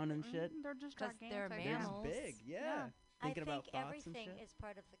gigantic. around and shit. They're just 'Cause gigantic. they're They're just mammals. big. Yeah. Thinking I about think thoughts and everything shit. is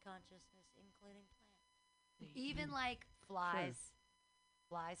part of the consciousness, including plants. Even like flies.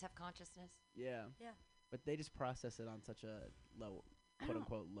 Flies have consciousness. Yeah. Yeah. But they just process it on such a low, quote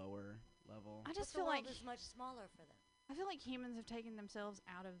unquote, lower level. I just But feel the world like is much smaller for them. I feel like humans have taken themselves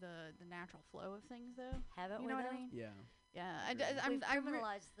out of the natural flow of things, though. Haven't You we know what I though? mean? Yeah. Yeah. We've I'm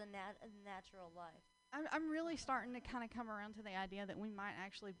criminalized the natural life. I'm really starting to kind of come around to the idea that we might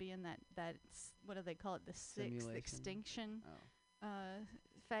actually be in that what do they call it, the sixth Simulation? extinction Oh.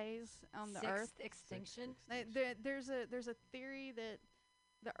 phase on the Sixth Earth. extinction. There's a theory that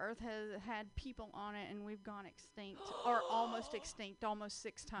the Earth has had people on it and we've gone extinct or almost extinct almost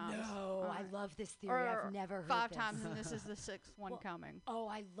 6 times. No, I love this theory. Or I've never heard 5 this. times, and this is the 6th one Well, coming. Oh,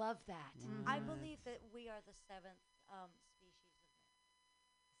 I love that. I believe that we are the 7th species of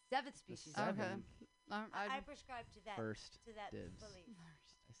man. 7th species. seven. Okay. I prescribe to that First belief. dibs.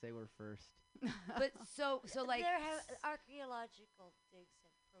 I say we're first. But so like There have archaeological digs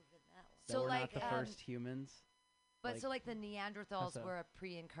have proven that one. That So we're like, not the first humans. but so like the Neanderthals so? were a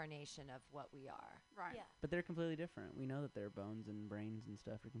pre-incarnation of what we are. Right. Yeah. But they're completely different. We know that their bones and brains and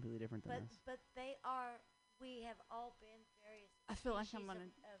stuff are completely different than us. But they are. We have all been various. I feel like I'm species on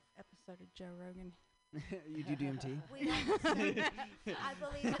an of episode of Joe Rogan. You do DMT? We are I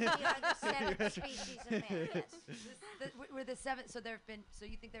believe that we are the 7th species of man. Yes. We're the 7th. So there've been. So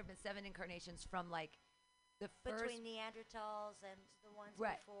you think there've been 7 incarnations from like the first. Between Neanderthals and the ones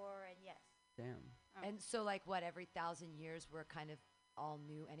Right. before, and yes. Damn. And so like what every 1,000 years we're kind of all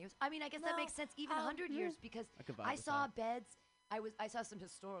new anyways. I mean I guess that No, makes sense even 100 years because I could vibe I with saw that. beds. I saw some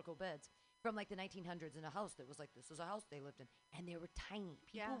historical beds from like the 1900s in a house that was like this was a house they lived in and they were tiny.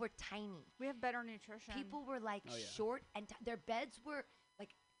 People Yeah. were tiny. We have better nutrition. People were like Oh, yeah. short and their beds were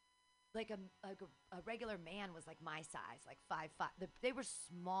like a regular man was like my size, like 5'5". They were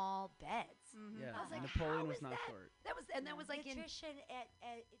small beds. Yeah, I was like, Napoleon how was is not that? short. That was like in nutrition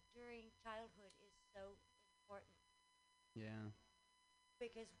during childhood is so important Yeah.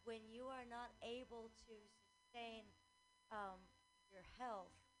 because when you are not able to sustain your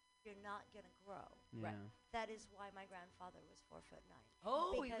health, you're not gonna grow. Yeah. That is why my grandfather was 4'9".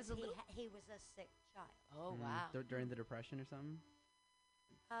 Oh, because he was a little. he was a sick child. Oh wow. During the Depression or something?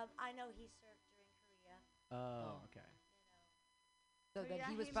 I know he served during Korea. Oh, okay. So then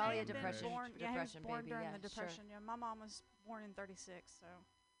he was may probably a have been depression. Born, yeah, he was depression born baby. during Yeah, the depression. Sure. Yeah, my mom was born in '36, so.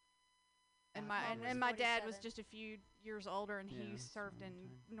 And Mom my was and my dad was 47. just a few years older, and Yeah, he that's served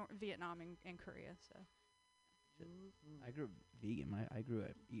around in Vietnam and Korea. So. I grew up vegan. I grew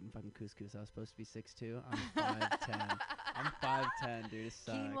up eating fucking couscous. I was supposed to be 6'2". I'm 5'10". I'm 5'10", dude. It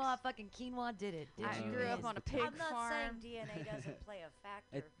sucks. Quinoa did it. I you? grew up on a pig I'm not farm. saying DNA doesn't play a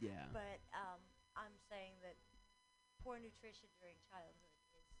factor, yeah. but I'm saying that poor nutrition during childhood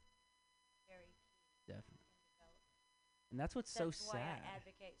is very key Definitely. in development. And that's what's That's so why sad. I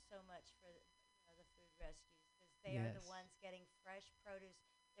advocate so much for the food rescues because they are the Yes. ones getting fresh produce.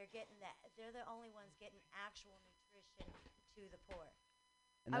 They're getting that. They're the only ones getting actual nutrition to the poor.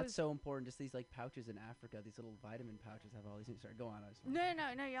 And that's so important. Just these like pouches in Africa, these little vitamin pouches have all these things. Sorry, go on.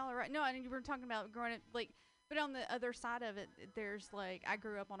 No, y'all are right. No, and you were talking about growing it like, but on the other side of it, there's like I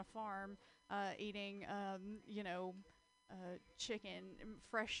grew up on a farm, eating, chicken,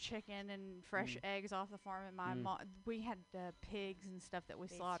 fresh chicken and fresh eggs off the farm. And my mom, we had pigs and stuff that we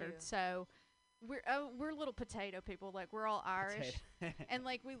slaughtered. too. So. We're little potato people, like we're all Irish, and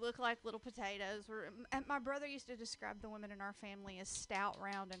like we look like little potatoes. And my brother used to describe the women in our family as stout,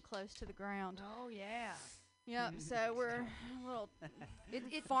 round, and close to the ground. Oh yeah. Yep. So we're little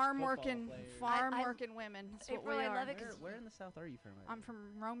farm working women. That's what April, we I are. love it 'cause Where in the South are you from? I'm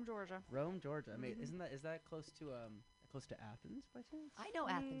from Rome, Georgia. Rome, Georgia. I mean, is that close to Athens by chance? I know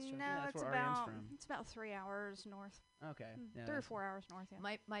Athens, Georgia. No, Yeah, that's it's where Ariane's about from. it's about 3 hours north. Okay. Yeah, 3 or that's- 4 hours north.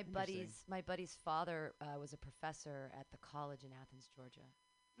 Yeah. My buddy's father was a professor at the college in Athens, Georgia.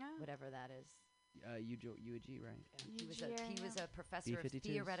 Yeah. Whatever that is. UAG, right? He was a professor of B-52s.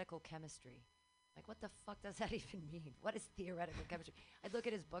 theoretical chemistry. Like, what the fuck does that even mean? What is theoretical chemistry? I look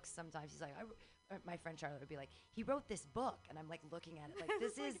at his books sometimes. He's like, my friend Charlotte would be like, he wrote this book, and I'm like looking at it like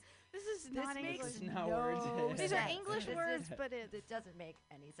this is not makes English. No no words. These are sense. English This words, is- but it doesn't make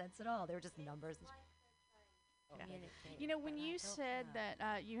any sense at all. They were just numbers. Yeah. Communicate, You know, when but I you don't said know.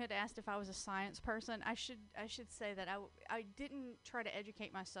 that you had asked if I was a science person, I should say that I didn't try to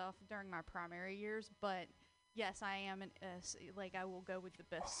educate myself during my primary years, but yes, I am like I will go with the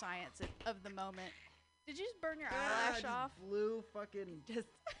best science of the moment. Did you just burn your eyelash off? Blew fucking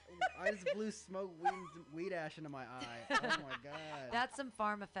I just blew smoke weed ash into my eye. Oh my god. That's some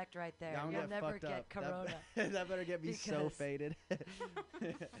farm effect right there. Yeah, I'm You'll gonna never fucked get up. corona. That better get me so Because- faded.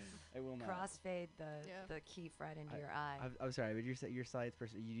 I will not. Crossfade the keef right into your eye. I'm sorry, but you're science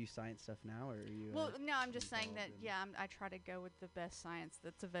person. You do science stuff now, or are you? Well, no, I'm just saying that I try to go with the best science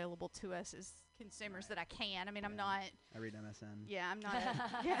that's available to us as consumers that I can. I mean, I'm not. I read MSN. Yeah, I'm not.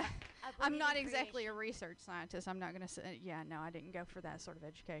 I'm not exactly a research scientist. I'm not gonna say. Yeah, no, I didn't go for that sort of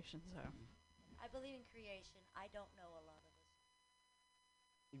education. So. I believe in creation. I don't know a lot of this.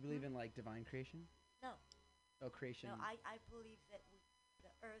 You believe in like divine creation? No. Oh, creation. No, I believe that the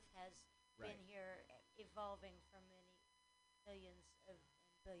Earth has been here evolving for many millions and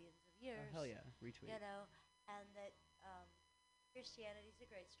billions of years. Oh, hell yeah, retweet. You know, and that Christianity is a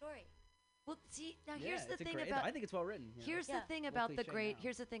great story. Well, see, now Yeah, here's the it's a thing great- about. I think it's well written, you know. Here's Yeah. the thing Well, about the cliche great. now.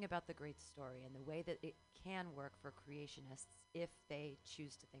 Here's the thing about the great story and the way that it can work for creationists if they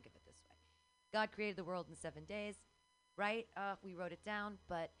choose to think of it this way. God created the world in 7 days, right? We wrote it down.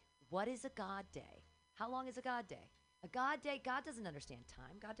 But what is a God day? How long is a God day? A God day. God doesn't understand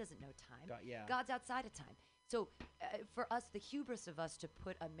time. God doesn't know time. Yeah. God's outside of time. So for us, the hubris of us to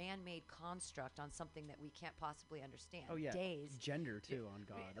put a man-made construct on something that we can't possibly understand. Oh yeah. Days. Gender too on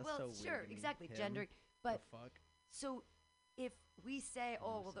God. That's well, so weird. sure, to me. exactly, Him. gender. But The fuck. so if we say,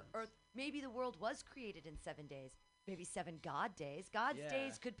 oh, well, the earth, maybe the world was created in 7 days, maybe 7 God days. God's Yeah.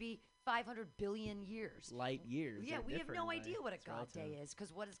 days could be 500 billion years. Light years. Yeah, they're we have no different, idea like, what a it's God day relative. is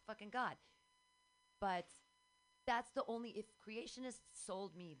because what is fucking God? But that's the only, if creationists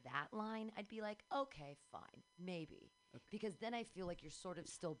sold me that line, I'd be like, okay, fine, maybe. Because then I feel like you're sort of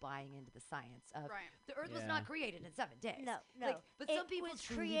still buying into the science of the earth was not created in 7 days. No, no. Like, but some It people was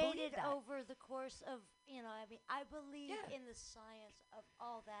truly created believe that. over the course of, I mean, I believe Yeah. in the science of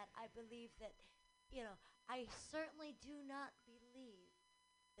all that. I believe that, I certainly do not believe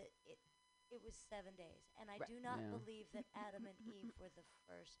that it was 7 days. And I Right. do not Yeah. believe that Adam and Eve were the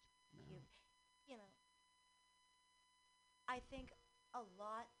first You know, I think a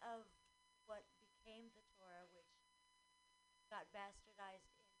lot of what became the Torah, which got bastardized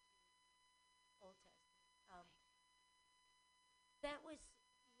into Old Testament, that was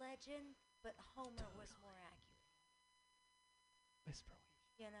legend, but Homer was more accurate. Whisper.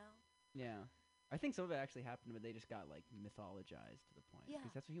 You know? Yeah. I think some of it actually happened, but they just got like mythologized to the point. Yeah.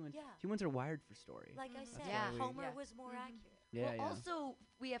 Because that's what humans. Yeah. Humans are wired for story. Like I said, Yeah. Homer Yeah. was more accurate. Yeah, well, yeah. also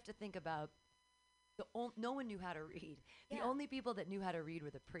we have to think about no one knew how to read. The Yeah. only people that knew how to read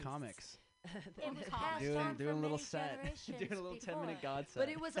were the priests. Comics. It was passed on Doing a from little many set. generations Doing a little before. 10-minute God set. But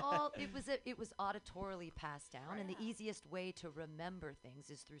it was all it was auditorily passed down, and the easiest way to remember things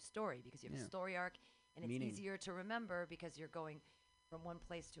is through story because you have a story arc, and Meaning. it's easier to remember because you're going from one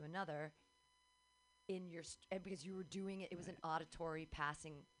place to another. And because you were doing it, it was an auditory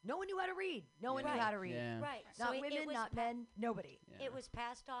passing. No one knew how to read. No one knew how to read. Yeah. Right. Not So it women, was not men, nobody. Yeah. It was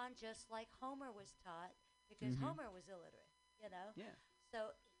passed on just like Homer was taught because Homer was illiterate, you know? Yeah.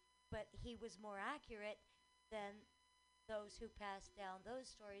 So, but he was more accurate than those who passed down those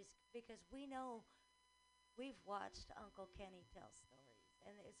stories because we know we've watched Uncle Kenny tell stories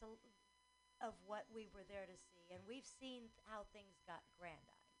and it's of what we were there to see and we've seen how things got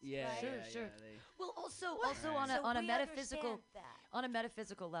grandized. Yeah, right? Sure. Well, also on So a we metaphysical understand that. on a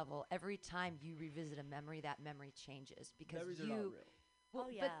metaphysical level, every time you revisit a memory, that memory changes because Memories are you. not real. Well, Oh,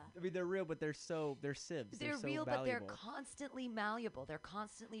 but yeah. I mean, they're real, but they're sieves. they're so real, valuable. but they're constantly malleable. They're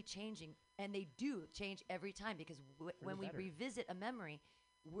constantly changing, and they do change every time because when we better. revisit a memory,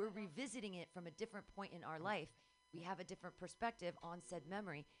 we're revisiting it from a different point in our life. We have a different perspective on said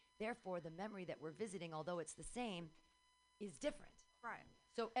memory. Therefore, the memory that we're visiting, although it's the same, is different. Right.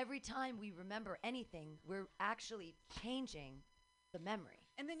 So every time we remember anything, we're actually changing the memory.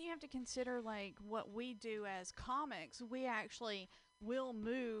 And then you have to consider like what we do as comics. We actually will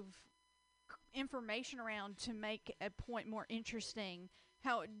move information around to make a point more interesting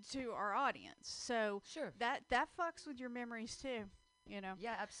to our audience. So Sure. that fucks with your memories too. You know.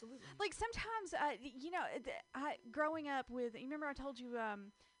 Yeah, absolutely. Like sometimes, growing up with. You remember I told you.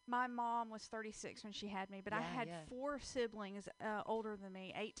 My mom was 36 when she had me, but I had 4 siblings older than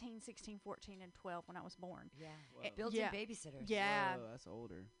me, 18, 16, 14, and 12 when I was born. Yeah. Whoa. Built-in babysitters. Yeah. Whoa, that's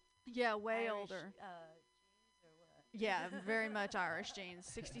older. Yeah, way Irish, older. genes or what? Yeah, very much Irish genes,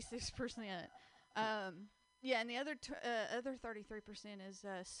 66%. Yeah, and the other 33% is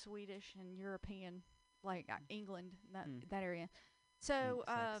Swedish and European, like England, that area. So,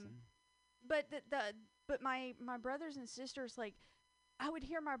 but my brothers and sisters, like, I would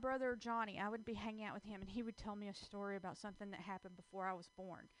hear my brother Johnny. I would be hanging out with him, and he would tell me a story about something that happened before I was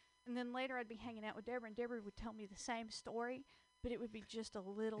born. And then later, I'd be hanging out with Deborah, and Deborah would tell me the same story, but it would be just a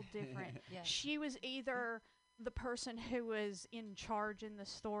little different. Yeah. She was either the person who was in charge in the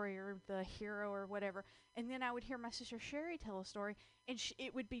story or the hero or whatever, and then I would hear my sister Sherry tell a story, and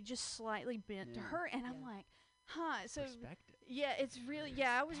it would be just slightly bent to her, and I'm like, huh. So Perspective. yeah, it's really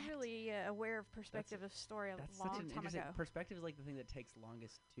I was really aware of perspective of story a long time ago. Perspective is like the thing that takes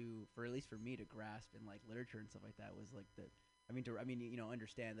longest for at least for me to grasp in like literature and stuff like that was like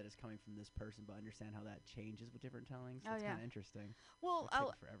understand that it's coming from this person, but understand how that changes with different tellings. That's kind of interesting. Well,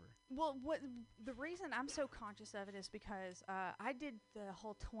 forever. Well, the reason I'm so conscious of it is because I did the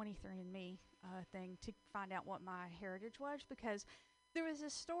whole 23andMe thing to find out what my heritage was because. There was a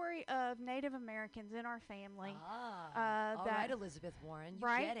story of Native Americans in our family. All right, Elizabeth Warren, you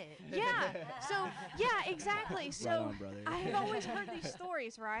get it. Yeah. So, yeah, exactly. So, right on, brother. I have always heard these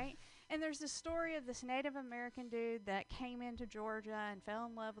stories, right? And there's this story of this Native American dude that came into Georgia and fell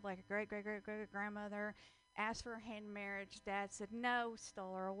in love with like a great-great-great-great-grandmother, asked for her hand in marriage. Dad said no,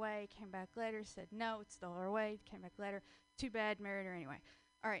 stole her away, came back later, said no, stole her away, came back later. Too bad, married her anyway.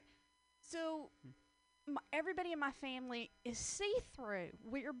 All right. So... everybody in my family is see-through.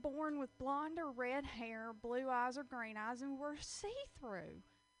 We are born with blonde or red hair, blue eyes or green eyes, and we're see-through.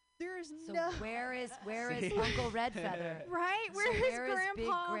 There is So no. where is Uncle Redfeather? Right? So Where is big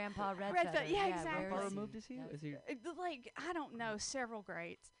Grandpa Redfeather? Yeah, exactly. How far removed is he? Is he? Like I don't know, several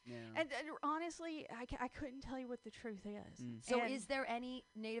grades. Yeah. And honestly, I couldn't tell you what the truth is. So And is there any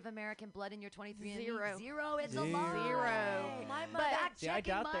Native American blood in your 23andMe? Zero. Zero. It's a Zero. lie. Zero. My But- mother See, I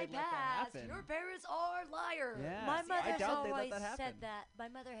checking doubt my they'd let that past. happen. Your parents are liars. Yeah. My See, I mother's doubt they let always that happen. said that. My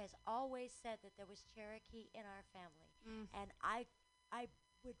mother has always said that there was Cherokee in our family, and I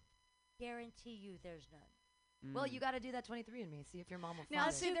would guarantee you there's none. Well, you got to do that 23andMe. See if your mom will Now,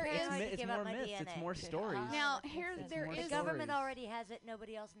 find see, it. there is. It's more myths. It's more stories. Now, That here makes sense. there more is The government stories. already has it.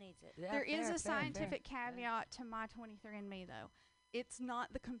 Nobody else needs it. Yeah, there is fair, a fair, scientific fair. caveat to my 23andMe though. it's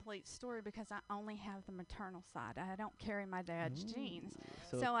not the complete story because I only have the maternal side. I don't carry my dad's genes.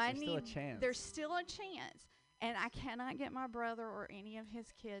 So I there's need still a chance. There's still a chance. And I cannot get my brother or any of his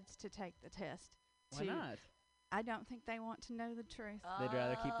kids to take the test. Why not? I don't think they want to know the truth. They'd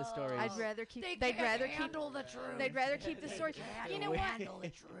rather keep the stories. I'd rather keep. They'd rather handle the truth. They'd rather keep the story. You know what? Handle the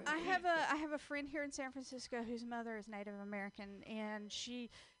truth. I have a friend here in San Francisco whose mother is Native American, and she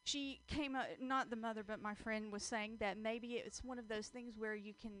came up. Not the mother, but my friend was saying that maybe it's one of those things where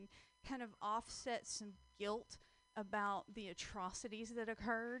you can kind of offset some guilt about the atrocities that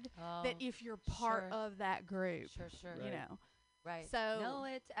occurred. That if you're part of that group, Sure. you know. Right. So no,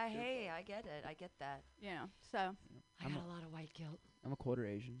 it's hey, I get it. I get that. Yeah. So I got a lot of white guilt. I'm a quarter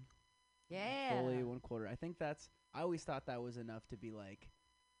Asian. Yeah. Fully 1/4. I think I always thought that was enough to be like,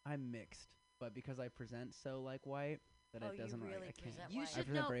 I'm mixed, but because I present so like white, that it doesn't really I can't. present You white. should I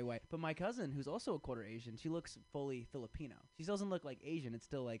present know. very white. But my cousin, who's also a quarter Asian, she looks fully Filipino. She doesn't look like Asian. It's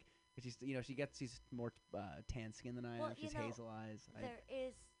still like, she's she's more tan skin than I am. She's hazel eyes. There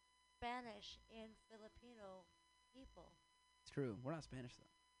is Spanish in Filipino people. It's true. We're not Spanish though.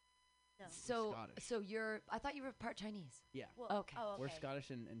 No. So Scottish. I thought you were part Chinese. Yeah. Well, Okay. We're Scottish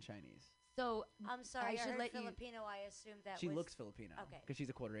and Chinese. So I'm sorry, I should heard let you. Filipino. I assumed that She was looks Filipino. Okay. Because she's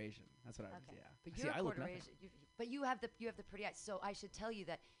a quarter Asian. That's what I was. Okay. Yeah. But See, you're I a look quarter nothing. Asian. But you have the pretty eyes. So I should tell you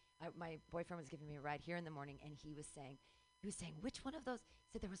that my boyfriend was giving me a ride here in the morning, and he was saying which one of those.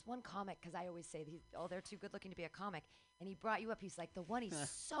 He said there was one comic because I always say they're too good looking to be a comic, and he brought you up. He's like the one. He's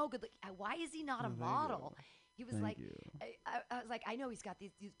so good looking. Why is he not a model? He was like, I was like, I know he's got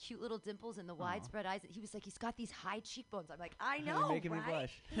these cute little dimples and the widespread eyes. He was like, he's got these high cheekbones. I'm like, I know, You're making right? me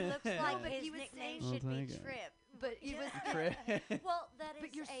blush. He looks like but his he was nickname saying- should be thank you. Trip. But he was Trip. Well, that But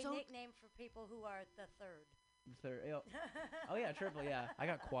is you're a so- nickname for people who are the third. Oh yeah, triple. Yeah, I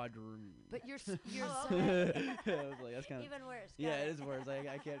got quadroon. But you're Oh, so okay. I was like, that's kind of Even worse. Yeah, Got it is worse.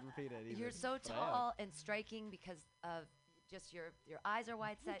 I can't repeat it. You're even. so But I am. tall and striking because of just your eyes are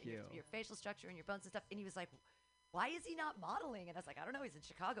wide set, Thank you. your facial structure and your bones and stuff. And he was like, why is he not modeling? And I was like, I don't know. He's in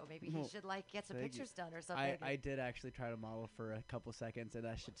Chicago. Maybe he Well, should like get some thank you. pictures done or something. I did actually try to model for a couple seconds, and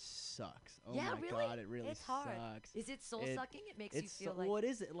that shit sucks. Oh Yeah, my really? god, it really It's hard. sucks. Is it soul sucking? It makes you it's feel like. what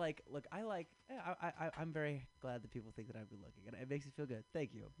is it like? Look, I'm very glad that people think that I'm good looking, and it makes me feel good.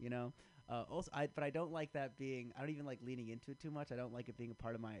 Thank you. You know. Also, but I don't like that being. I don't even like leaning into it too much. I don't like it being a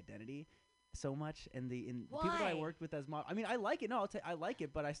part of my identity so much. And the people that I Why? worked with as model. I mean, I like it. No, I like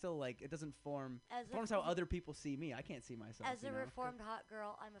it, but I still like it. Doesn't forms how other people see me. I can't see myself. As a reformed hot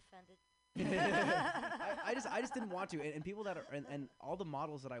girl, I'm offended. I just didn't want to, and people that are and all the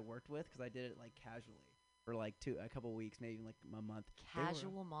models that I worked with, because I did it like casually for like a couple weeks, maybe even like a month.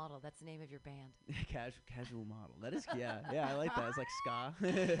 Casual model. That's the name of your band. Casual model. That is yeah. I like that. It's like ska.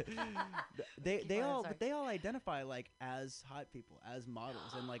 they all identify like as hot people, as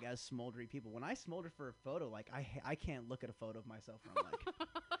models, and like as smoldery people. When I smolder for a photo, like I can't look at a photo of myself and I'm like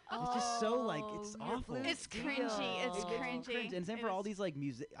it's just so like it's awful. It's cringy. It's cringe. cringy. And same for all these like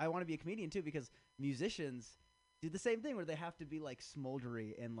music. I want to be a comedian too because musicians do the same thing where they have to be like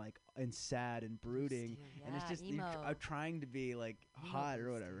smoldery and sad and brooding, and it's just emo. are trying to be like Emo hot or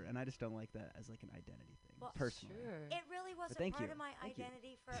beastie. whatever. And I just don't like that as like an identity thing Well, personally. It really wasn't thank part you. of my Thank you.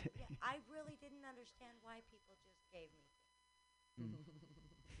 identity for. I really didn't understand why people just gave me.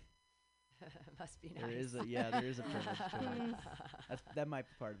 Must be nice. There is a privilege to it. That might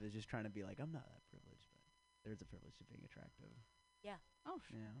be part of it. Is just trying to be like I'm not that privileged, but there's a privilege to being attractive. Yeah. Oh,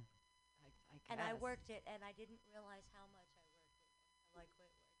 Yeah. And I worked it, and I didn't realize how much I worked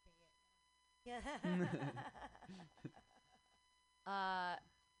it until I quit working it. Yeah.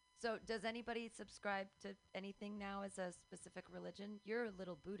 So does anybody subscribe to anything now as a specific religion? You're a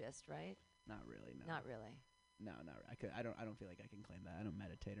little Buddhist, right? Not really. No. Not really. No, not really. I don't feel like I can claim that. I don't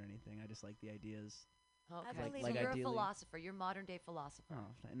meditate or anything. I just like the ideas. Okay. Like so you're a ideally- philosopher. You're a modern day philosopher.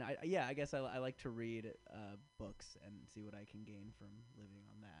 Oh, and I guess I like to read books and see what I can gain from living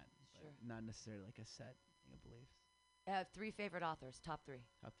on that. But Sure. not necessarily like a set thing of beliefs. 3 favorite authors. Top 3.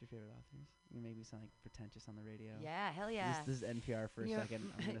 Top 3 favorite authors. You make me sound like pretentious on the radio. Yeah, hell yeah. This is NPR for a You're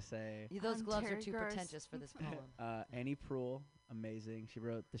second. I'm gonna say. Those I'm gloves are Terry too Gross. pretentious for this poem. Annie Proulx, amazing. She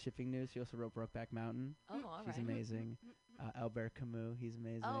wrote The Shipping News. She also wrote Brokeback Mountain. Oh, all She's right. amazing. Albert Camus, he's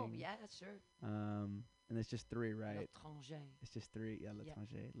amazing. Oh, yeah, sure. And it's just 3, right? L'étranger. It's just 3. Yeah, Yeah.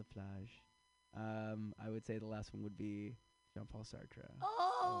 L'étranger, La Plage. I would say the last one would be Jean-Paul Sartre.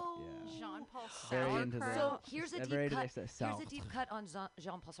 Oh, yeah. Jean-Paul Very into Sartre. that. So here's a Yeah, deep very cut. into that Here's a Sartre. deep cut on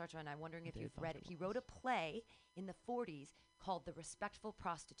Jean-Paul Sartre, and I'm wondering if Very you've read it. He thoughtful wrote a play in the 40s called The Respectful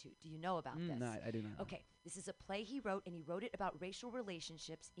Prostitute. Do you know about this? No, I do not. Okay, this is a play he wrote, and he wrote it about racial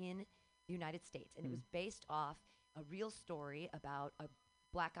relationships in the United States, and it was based off a real story about a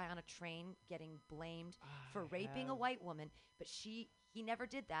black guy on a train getting blamed for raping a white woman, but he never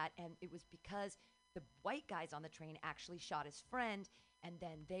did that, and it was because the white guys on the train actually shot his friend, and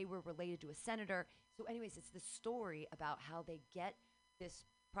then they were related to a senator. So anyways, it's the story about how they get this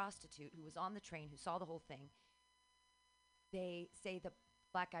prostitute who was on the train, who saw the whole thing. They say the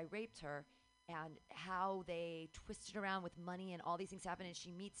black guy raped her, and how they twisted around with money and all these things happen, and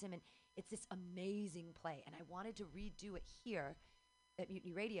she meets him, and it's this amazing play. And I wanted to redo it here at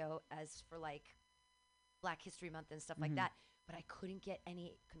Mutiny Radio as for like Black History Month and stuff like that, but I couldn't get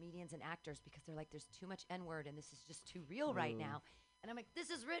any comedians and actors because they're like, there's too much N-word and this is just too real right now. And I'm like, this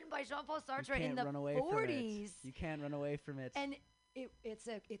is written by Jean-Paul Sartre in the 40s. You can't run away from it. And it's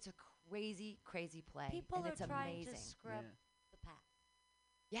a crazy, crazy play. People and are it's trying amazing. to scrub the past.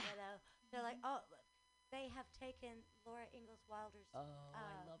 Yeah. You know, they're like, oh, they have taken Laura Ingalls Wilder's I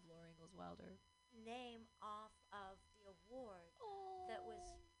love Laura Ingalls Wilder. Name off of the award that was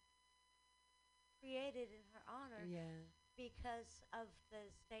created in her honor because of the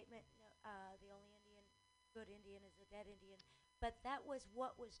statement, the only good Indian is a dead Indian. But that was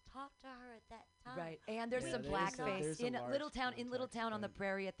what was taught to her at that time. Right, and there's some blackface in Little Town on the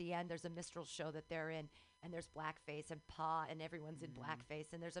Prairie. At the end, there's a minstrel show that they're in, and there's blackface and Pa, and everyone's in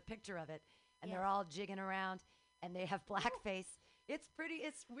blackface, and there's a picture of it, and they're all jigging around, and they have blackface. It's pretty.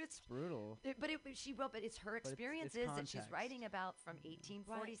 It's brutal. She wrote, but it's her experiences that she's writing about from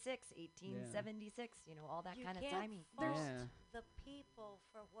 1846, 1876. You know, all that kind of timing. Fault the people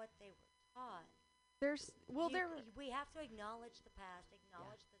for what they were taught. We have to acknowledge the past,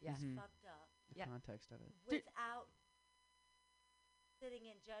 acknowledge that it's fucked up. The context of it. Without sitting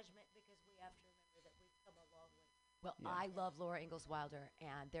in judgment, because we have to remember that we've come a long way. Well, I love Laura Ingalls Wilder,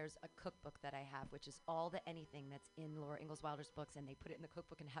 and there's a cookbook that I have, which is all the anything that's in Laura Ingalls Wilder's books, and they put it in the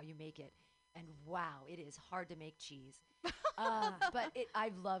cookbook and how you make it. And wow, it is hard to make cheese. But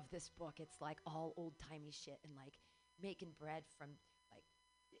I love this book. It's like all old-timey shit and like making bread from like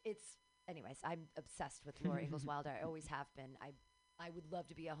it's. Anyways, I'm obsessed with Laura Ingalls Wilder. I always have been. I would love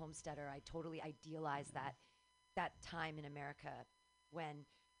to be a homesteader. I totally idealize that time in America when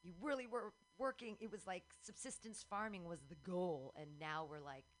you really were working. It was like subsistence farming was the goal, and now we're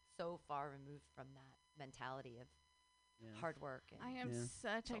like so far removed from that mentality of hard work. And I am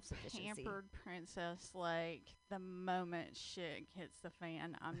such a pampered princess. Like, the moment shit hits the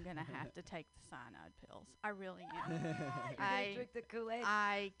fan, I'm gonna have to take the cyanide pills. I really am. I drink the Kool-Aid.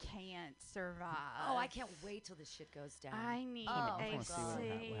 I can't survive. Oh, I can't wait till this shit goes down. I need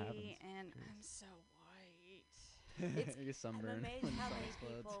AC, and I'm so white. You're sunburned. I'm amazed how many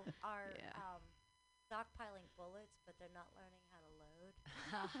people are stockpiling bullets, but they're not learning how to load.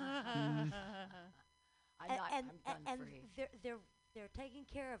 I'm gun free. They're taking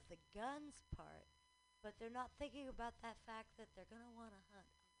care of the guns part, but they're not thinking about that fact that they're gonna want to hunt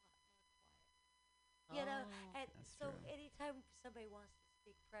a lot more quiet. You know, and so anytime somebody wants to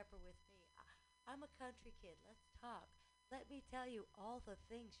speak prepper with me, I'm a country kid. Let's talk. Let me tell you all the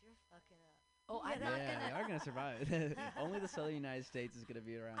things you're fucking up. Oh, I'm not gonna. You are gonna survive. Only the southern United States is gonna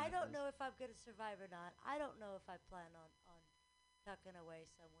be around. I don't know if I'm gonna survive or not. I don't know if I plan on tucking away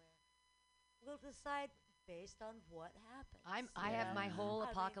somewhere. We'll decide based on what happens. I have my whole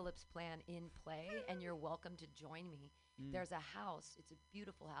apocalypse plan in play, and you're welcome to join me. There's a house. It's a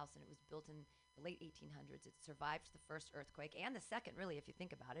beautiful house, and it was built in the late 1800s. It survived the first earthquake and the second, really, if you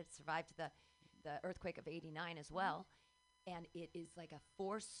think about it. It survived the earthquake of '89 as well. And it is like a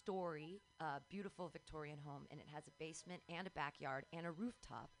 4-story, beautiful Victorian home, and it has a basement and a backyard and a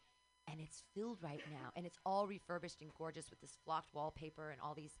rooftop, and it's filled right now, and it's all refurbished and gorgeous with this flocked wallpaper and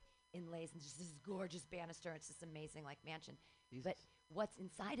all these inlays and just this gorgeous banister. It's just amazing, like mansion. Jesus. But what's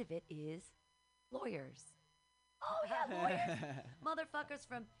inside of it is lawyers. Oh yeah, lawyers, motherfuckers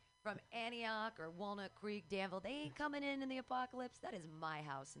from Antioch or Walnut Creek, Danville. They ain't coming in the apocalypse. That is my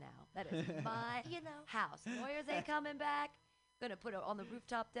house now. That is my house. Lawyers ain't coming back. Gonna put it on the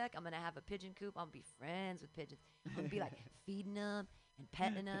rooftop deck. I'm gonna have a pigeon coop. I'm gonna be friends with pigeons. I'm gonna be like feeding them and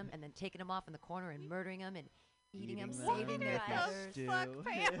petting them and then taking them off in the corner and murdering them and eating them, saving their feathers. Fuck,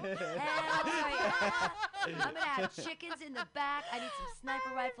 Pam. Hell yeah. I'm gonna have chickens in the back. I need some sniper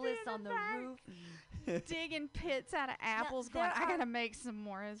rifleists on the roof. Digging pits out of apples, I gotta make some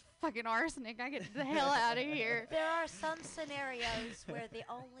more. It's fucking arsenic. I get the hell out of here. There are some scenarios where the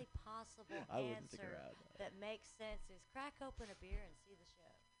only possible answer that makes sense is crack open a beer and see the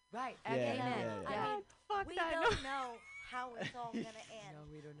show. Right. Amen. Yeah. I mean, we don't know how it's all gonna end. No,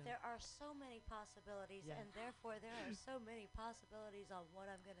 we don't know. There are so many possibilities, and therefore there are so many possibilities on what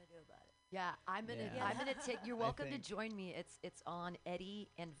I'm gonna do about it. Yeah, I'm gonna take. You're welcome to join me. It's on Eddie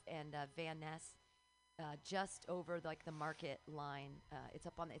and Van Ness. just over like the market line. It's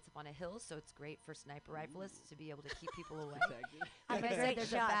up on a hill, so it's great for sniper rifleists to be able to keep people away. Like I said,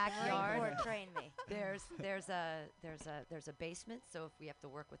 there's a backyard. Train me. There's a basement, so if we have to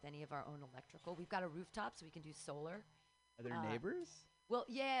work with any of our own electrical, we've got a rooftop, so we can do solar. Are there neighbors? Well,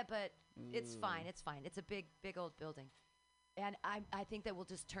 yeah, but it's fine. It's fine. It's a big old building. And I think that we'll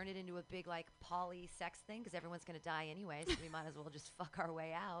just turn it into a big, like, poly sex thing because everyone's going to die anyway, so we might as well just fuck our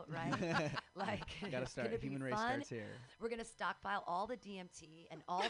way out, right? Like, Gotta start. Human race starts here. We're going to stockpile all the DMT and all